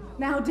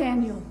 Now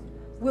Daniel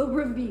will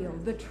reveal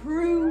the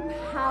true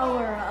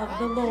power of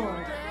the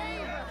Lord.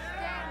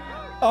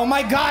 Oh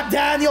my god,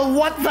 Daniel,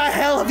 what the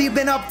hell have you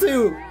been up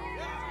to?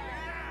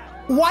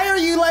 Why are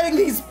you letting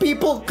these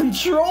people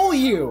control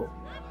you?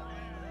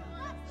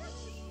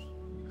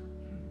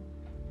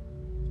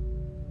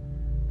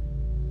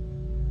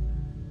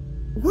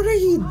 What are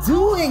you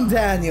doing,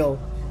 Daniel?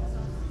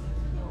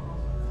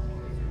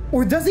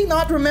 Or does he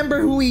not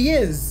remember who he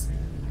is?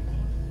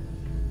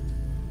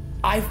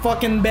 I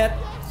fucking bet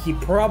he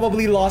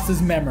probably lost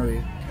his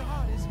memory.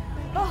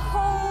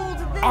 Behold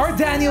this Our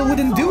Daniel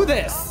wouldn't do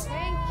this.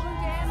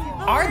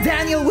 Our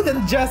Daniel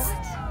wouldn't just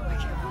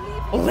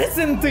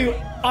listen to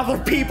other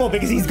people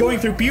because he's going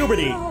through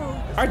puberty.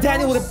 Our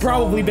Daniel would have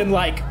probably been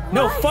like,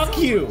 no, fuck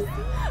you.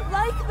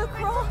 like the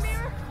cross.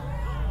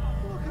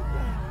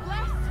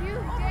 Bless you,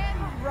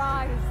 Daniel.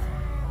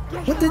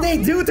 Rise. What did they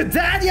do to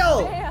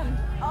Daniel?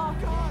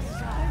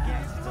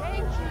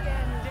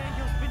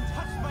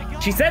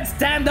 She said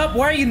stand up,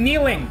 why are you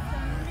kneeling?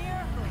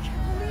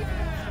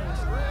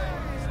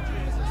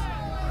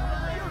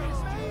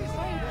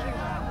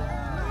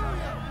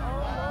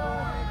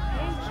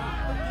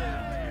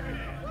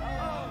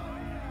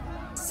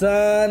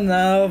 Son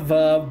of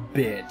a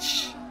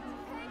bitch.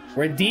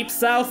 We're deep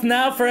south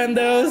now,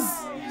 friendos.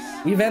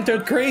 We've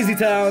entered Crazy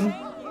Town.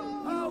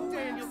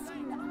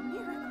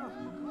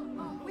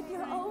 With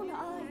your own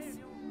eyes.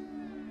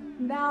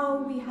 Now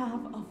we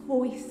have a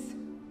voice.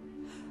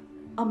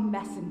 A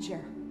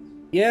messenger.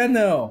 Yeah,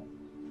 no.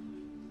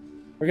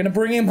 We're gonna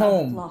bring him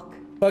home. Flock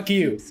Fuck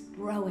you. keeps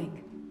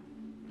growing.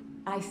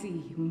 I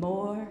see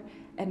more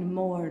and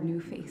more new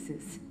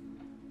faces.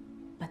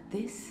 But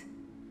this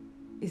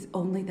is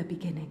only the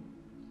beginning.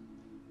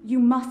 You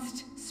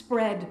must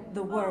spread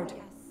the word.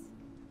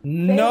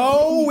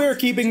 No, we're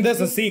keeping this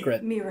a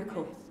secret.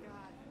 Miracle.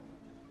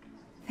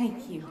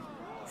 Thank you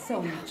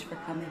so much for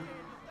coming.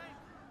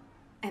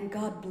 And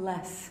God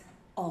bless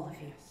all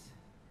of you.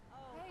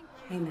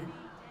 Amen.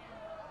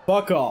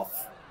 Fuck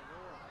off.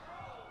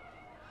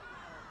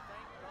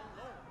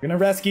 We're gonna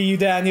rescue you,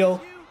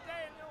 Daniel.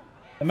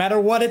 No matter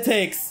what it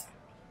takes.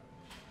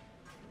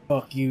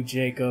 Fuck you,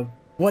 Jacob.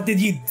 What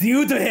did you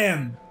do to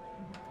him?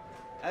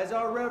 As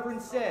our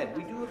Reverend said,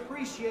 we do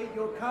appreciate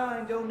your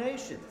kind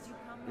donations.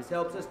 This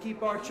helps us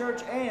keep our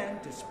church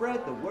and to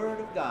spread the word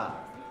of God.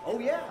 Oh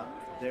yeah,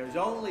 there's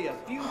only a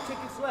few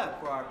tickets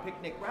left for our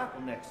picnic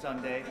raffle next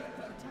Sunday.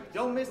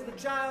 Don't miss the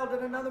child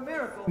and another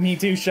miracle. Me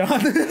too, Sean.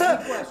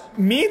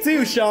 Me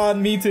too,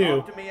 Sean. Me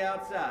too. Talk to me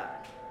outside.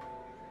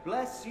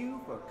 Bless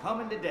you for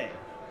coming today.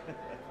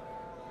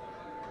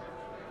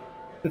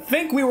 To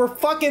think we were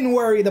fucking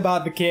worried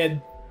about the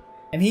kid,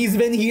 and he's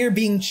been here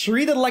being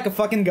treated like a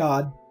fucking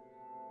god.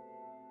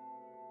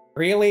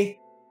 Really?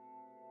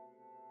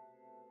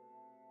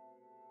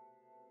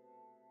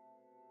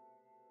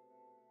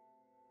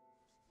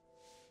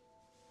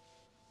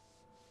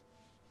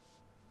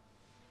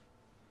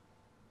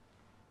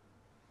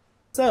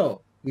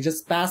 So, we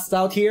just passed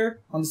out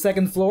here on the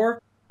second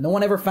floor. No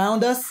one ever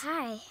found us.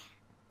 Hi.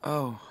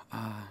 Oh,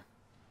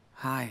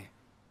 hi.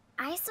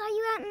 I saw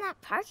you out in that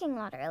parking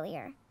lot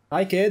earlier.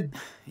 Hi, kid.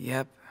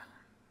 Yep,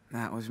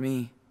 that was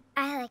me.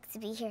 I like to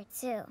be here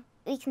too.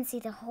 We can see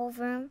the whole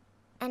room,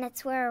 and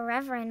it's where a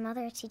Reverend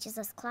Mother teaches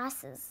us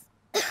classes.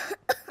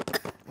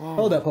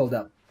 Hold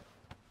up.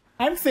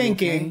 I'm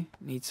thinking... Okay?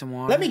 Need some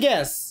water? Let me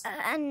guess.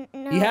 No,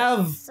 You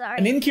have sorry.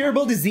 an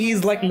incurable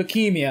disease like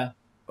leukemia.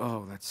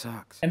 Oh, that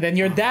sucks. And then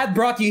your dad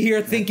brought you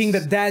here thinking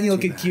that Daniel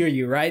could cure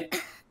you, right?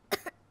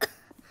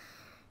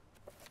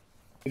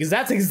 Because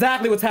that's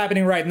exactly what's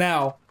happening right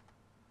now.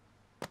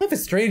 Life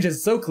is Strange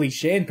is so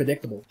cliche and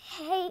predictable.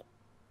 Hey,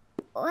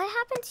 what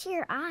happened to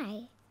your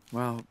eye?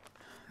 Well,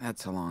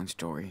 that's a long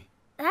story.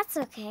 That's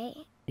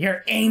okay.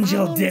 Your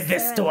angel My did name's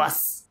this to Nezeru.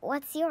 us.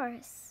 What's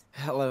yours?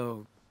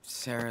 Hello,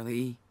 Sarah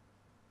Lee.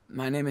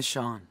 My name is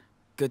Sean.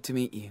 Good to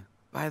meet you.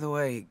 By the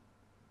way,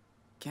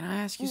 can I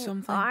ask you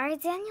something? Are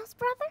Daniel's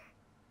brother?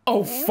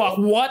 Oh, Really? fuck,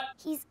 what?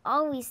 He's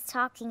always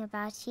talking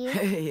about you.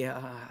 Hey,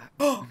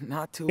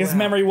 not too His loud.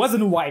 memory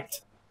wasn't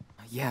wiped.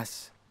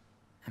 Yes,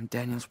 I'm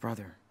Daniel's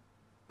brother,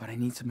 but I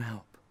need some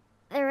help.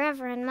 The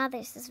Reverend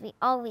Mother says we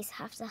always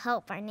have to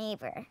help our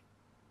neighbor.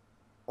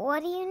 What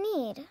do you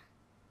need?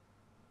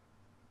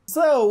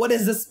 So, what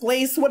is this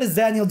place? What is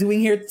Daniel doing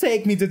here?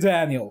 Take me to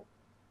Daniel.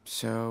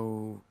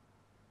 So,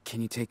 Can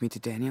you take me to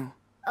Daniel?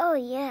 Oh,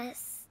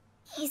 yes.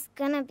 He's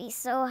gonna be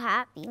so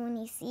happy when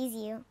he sees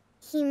you.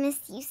 He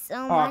missed you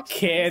so much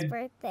for his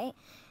birthday.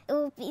 It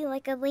will be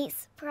like a late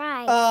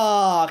surprise.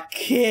 Oh,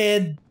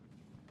 kid.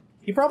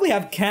 You probably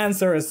have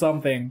cancer or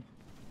something.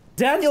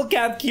 Daniel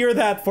can't cure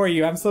that for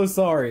you. I'm so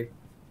sorry.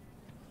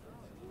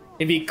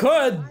 If he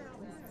could,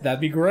 that'd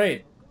be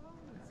great.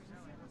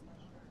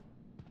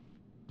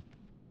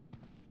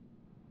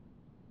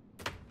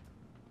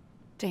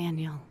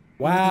 Daniel.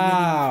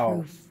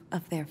 Wow. Proof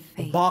of their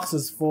faith. The box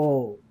is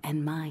full.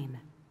 And mine.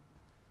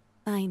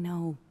 I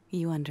know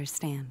you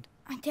understand.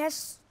 I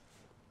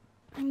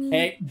mean...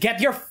 Hey, get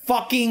your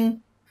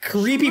fucking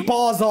creepy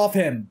paws off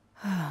him.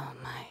 Oh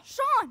my.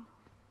 Sean!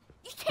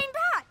 You came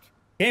back!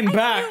 Came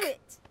back? Knew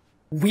it.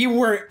 We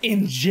were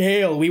in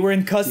jail. We were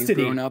in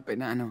custody. You've grown up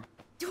and I know.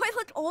 Do I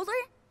look older?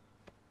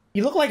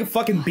 You look like a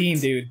fucking bean,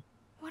 dude.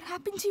 What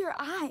happened to your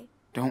eye?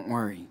 Don't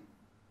worry.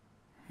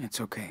 It's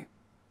okay.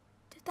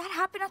 Did that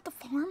happen at the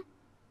farm?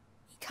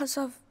 Because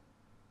of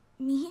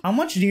me? How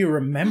much do you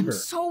remember? I'm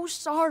so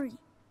sorry.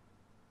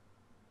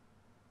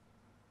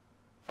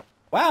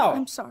 Wow.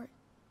 I'm sorry.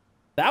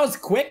 That was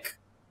quick.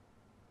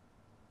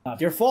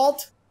 Not your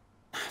fault.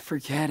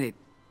 Forget it.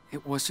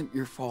 It wasn't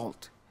your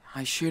fault.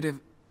 I should have...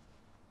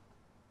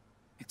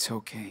 It's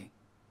okay.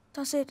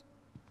 Does it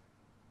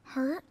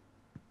hurt?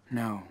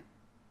 No.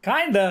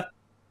 Kinda.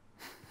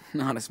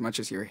 Not as much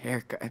as your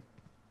haircut.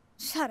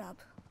 Shut up.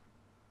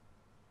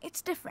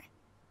 It's different.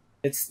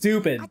 It's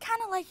stupid. I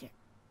kinda like it.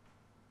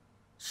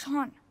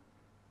 Sean,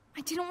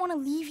 I didn't want to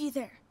leave you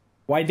there.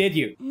 Why did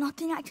you?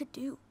 Nothing I could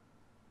do.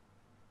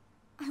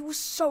 I was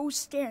so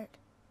scared.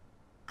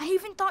 I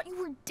even thought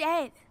you were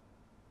dead.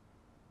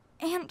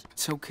 And...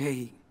 It's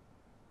okay.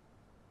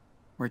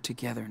 We're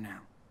together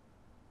now.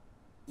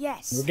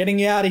 Yes. We're getting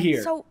you out of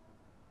here. So,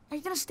 are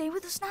you gonna stay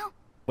with us now?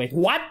 Wait,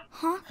 what?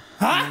 Huh?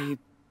 Huh?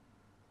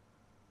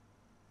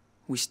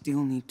 We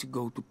still need to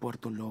go to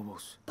Puerto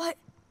Lobos. But...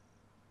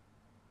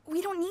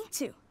 we don't need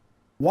to.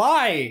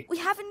 Why? We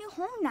have a new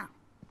home now.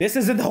 This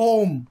isn't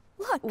home.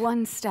 Look.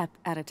 One step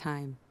at a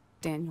time,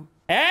 Daniel.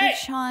 Hey! Give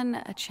Sean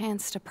a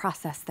chance to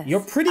process this.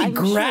 You're pretty I'm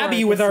grabby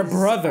sure with this our is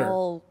brother.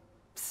 All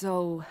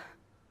so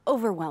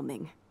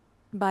overwhelming.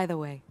 By the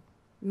way,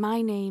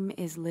 my name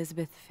is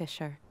Lisbeth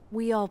Fisher.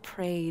 We all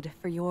prayed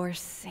for your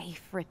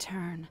safe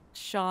return.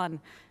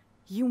 Sean,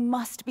 you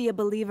must be a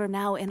believer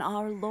now in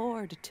our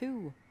Lord,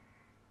 too.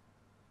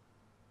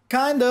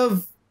 Kind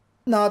of.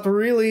 Not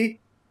really.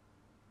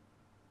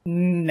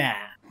 Nah.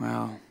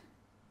 Well...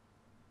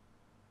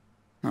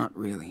 not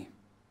really.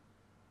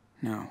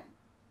 No.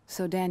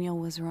 So Daniel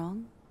was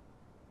wrong?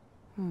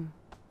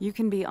 You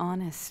can be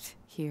honest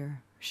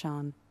here,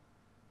 Sean.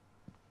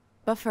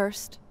 But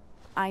first,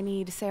 I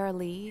need Sarah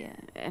Lee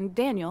and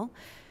Daniel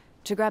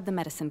to grab the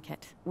medicine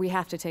kit. We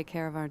have to take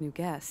care of our new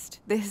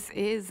guest. This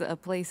is a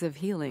place of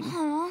healing.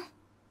 Aww.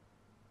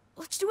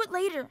 Let's do it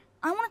later.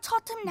 I want to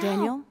talk to him now.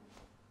 Daniel?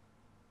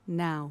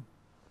 Now.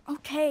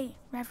 Okay,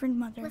 Reverend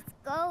Mother. Let's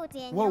go,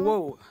 Daniel. Whoa,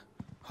 whoa.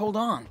 Hold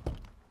on.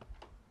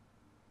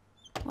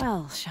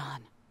 Well,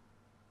 Sean,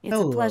 it's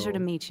Hello. a pleasure to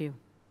meet you.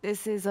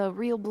 This is a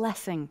real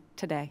blessing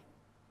today.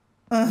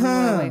 Uh-huh. You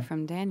were away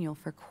from Daniel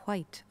for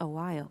quite a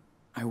while.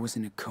 I was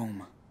in a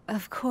coma.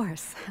 Of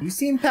course. You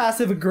seem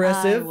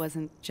passive-aggressive. I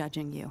wasn't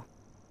judging you.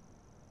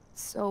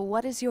 So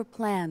what is your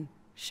plan,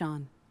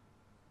 Sean?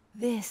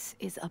 This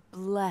is a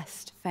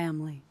blessed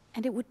family,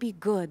 and it would be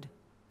good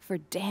for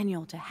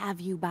Daniel to have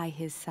you by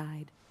his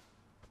side.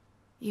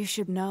 You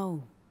should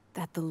know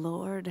that the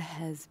Lord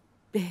has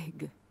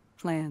big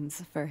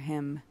plans for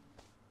him.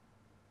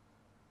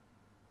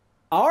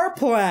 Our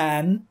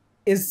plan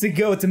is to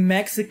go to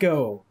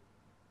Mexico.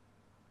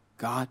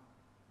 God?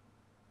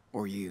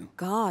 Or you?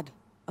 God,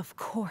 of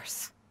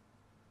course.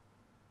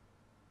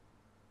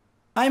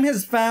 I'm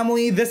his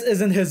family, this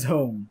isn't his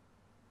home.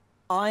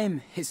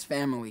 I'm his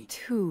family.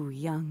 2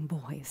 young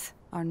boys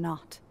are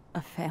not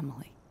a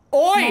family.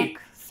 Oi!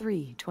 Mark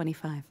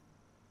 3:25.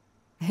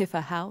 If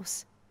a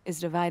house is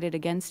divided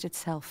against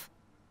itself,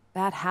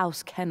 that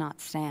house cannot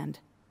stand.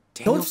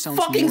 Daniel Don't sounds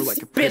fucking more like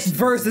a spit prisoner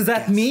verses than a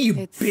at me, you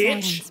It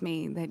bitch! saddens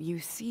me that you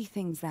see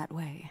things that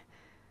way.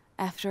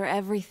 After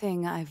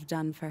everything I've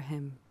done for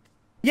him.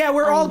 Yeah,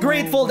 we're I all know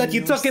grateful that when you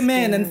you're took him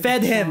in and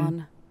scared, fed him.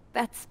 Sean.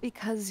 That's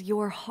because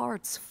your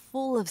heart's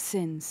full of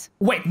sins.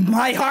 Wait,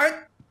 my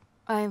heart?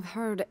 I've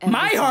heard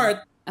My everything heart?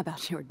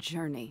 about your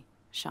journey,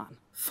 Sean.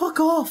 Fuck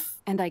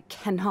off. And I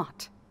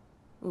cannot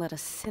let a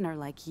sinner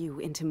like you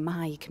into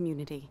my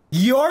community.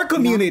 Your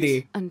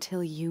community? Not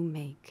until you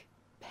make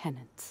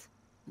penance.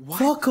 What?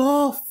 Fuck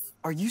off.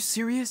 Are you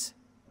serious?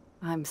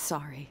 I'm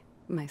sorry,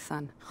 my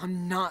son.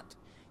 I'm not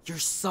your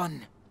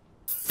son.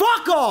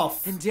 Fuck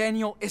off! And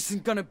Daniel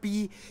isn't gonna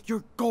be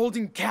your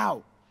golden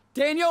cow.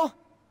 Daniel?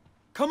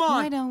 Come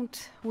on! Why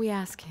don't we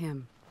ask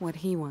him what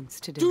he wants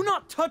to do? Do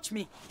not touch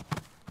me!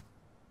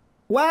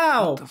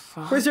 Wow. What the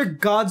fuck? Where's your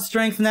god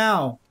strength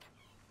now?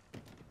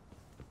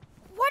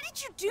 What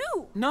did you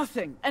do?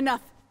 Nothing.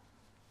 Enough.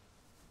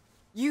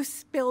 You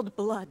spilled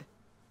blood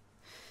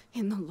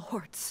in the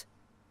Lord's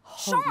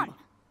home. Sean,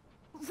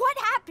 What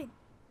happened?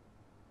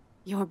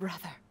 Your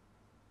brother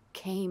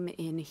came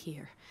in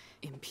here,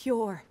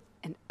 impure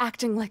and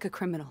acting like a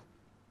criminal.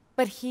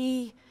 But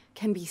he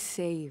can be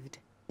saved.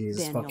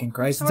 Jesus Daniel. fucking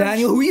Christ.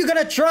 Daniel, who are you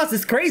gonna trust?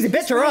 This crazy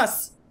bitch or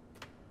us?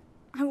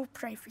 I will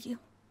pray for you.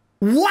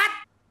 What?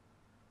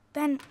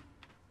 Then,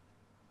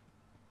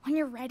 when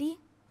you're ready,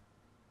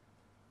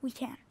 we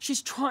can.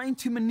 She's trying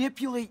to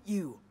manipulate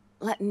you.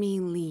 Let me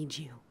lead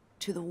you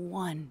to the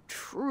one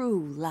true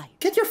light.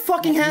 Get your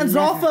fucking hands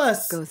off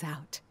us! Goes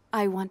out.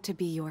 I want to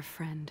be your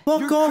friend.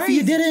 Fuck off,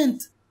 you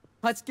didn't!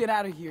 Let's get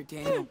out of here,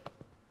 Daniel.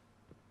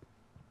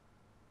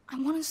 I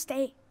want to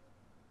stay.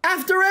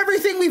 After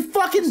everything we've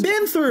fucking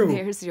been through!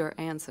 There's your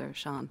answer,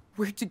 Sean.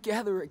 We're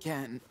together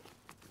again.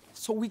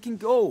 So we can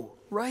go,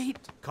 right?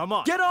 Come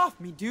on. Get off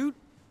me, dude.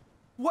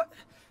 What?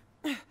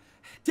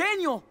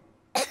 Daniel!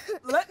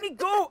 Let me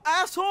go,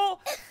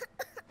 asshole!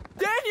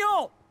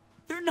 Daniel!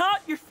 They're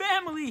not your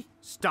family!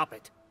 Stop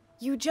it.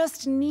 You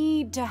just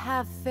need to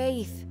have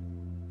faith.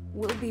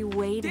 We'll be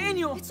waiting.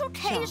 Daniel! It's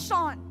okay,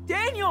 Sean.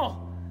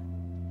 Daniel!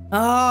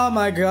 Oh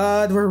my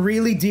god, we're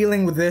really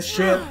dealing with this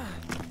shit.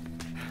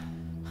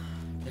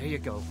 There you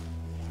go.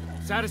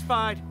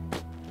 Satisfied?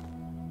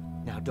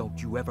 Now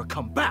don't you ever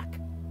come back.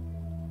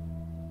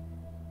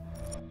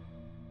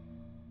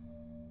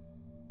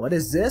 What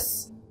is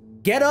this?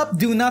 Get up,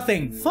 do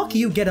nothing. Fuck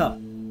you, get up.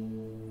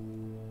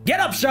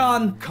 Get up,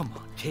 Sean! Come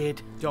on,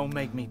 kid. Don't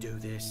make me do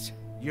this.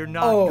 You're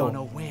not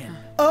gonna win.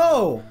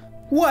 Oh!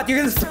 What, you're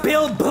gonna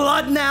spill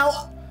blood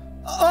now?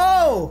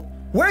 Oh!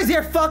 Where's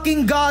your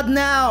fucking god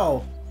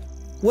now?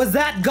 Was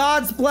that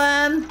God's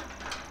plan?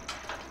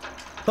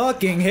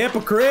 Fucking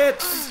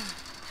hypocrites!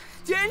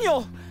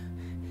 Daniel!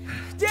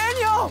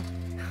 Daniel!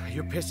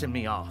 You're pissing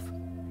me off.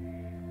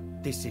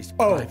 This is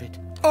Oh. private.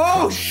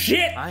 Oh,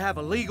 shit! I have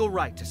a legal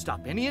right to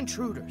stop any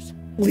intruders.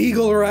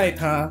 Legal right,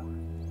 huh?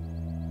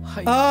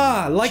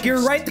 Like your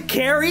right to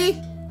carry?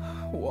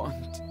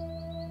 Want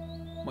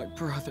my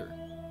brother.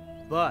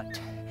 But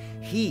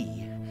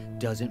he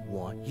doesn't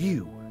want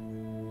you.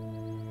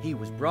 He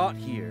was brought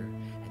here,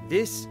 and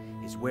this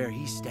is where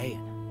he's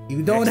staying.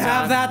 You don't Next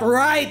have time, that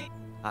right!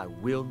 I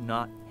will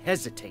not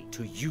hesitate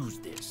to use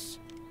this.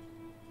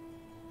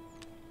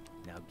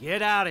 Now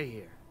get out of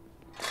here.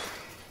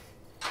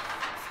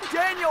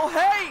 Daniel,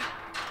 hey!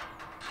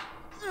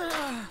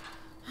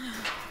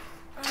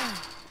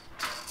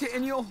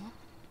 Daniel.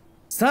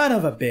 Son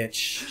of a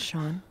bitch.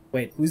 Sean?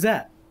 Wait, who's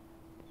that?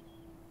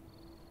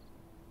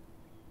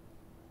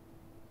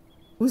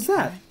 Who's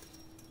that?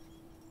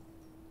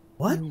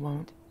 What? You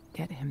won't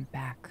get him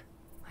back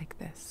like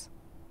this.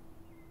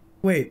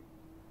 Wait.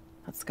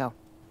 Let's go.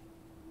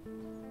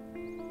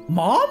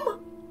 Mom?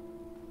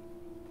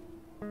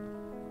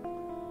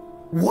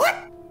 What?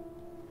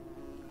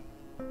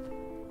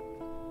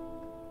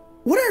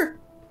 What are...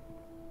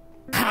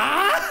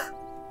 Huh?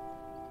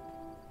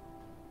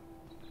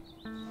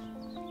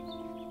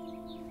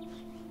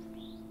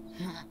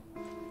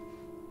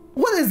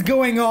 What is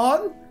going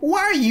on?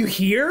 Why are you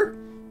here?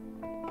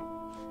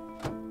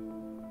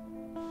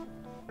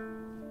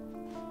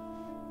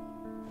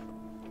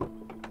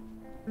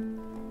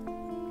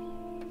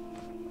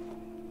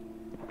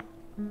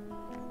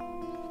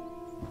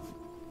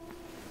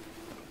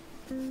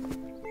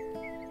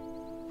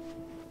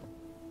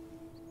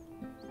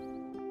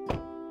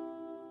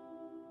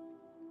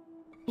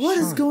 What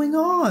is going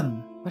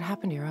on? What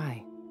happened to your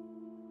eye?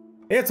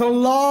 It's a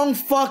long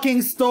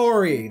fucking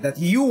story that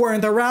you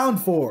weren't around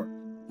for.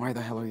 Why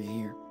the hell are you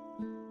here?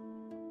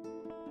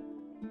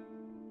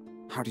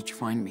 How did you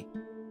find me?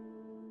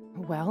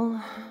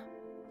 Well,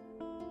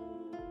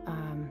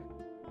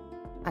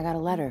 I got a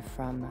letter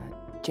from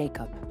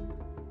Jacob.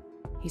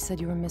 He said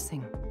you were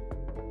missing,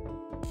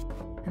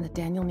 and that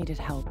Daniel needed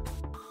help.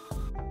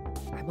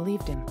 I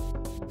believed him.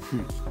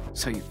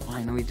 So you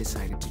finally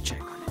decided to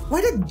check on it.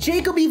 Why did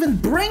Jacob even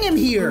bring him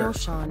here? You know,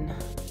 Sean,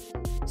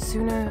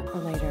 sooner or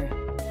later,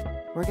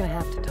 we're gonna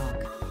have to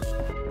talk.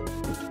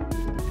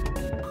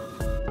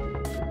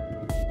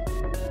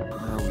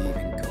 Where are we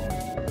even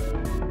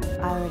going?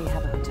 I already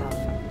have a hotel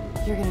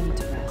room. You're gonna need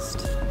to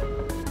rest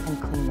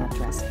and clean that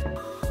dressing.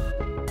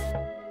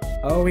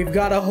 Oh, we've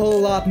got a whole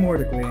lot more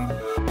to clean.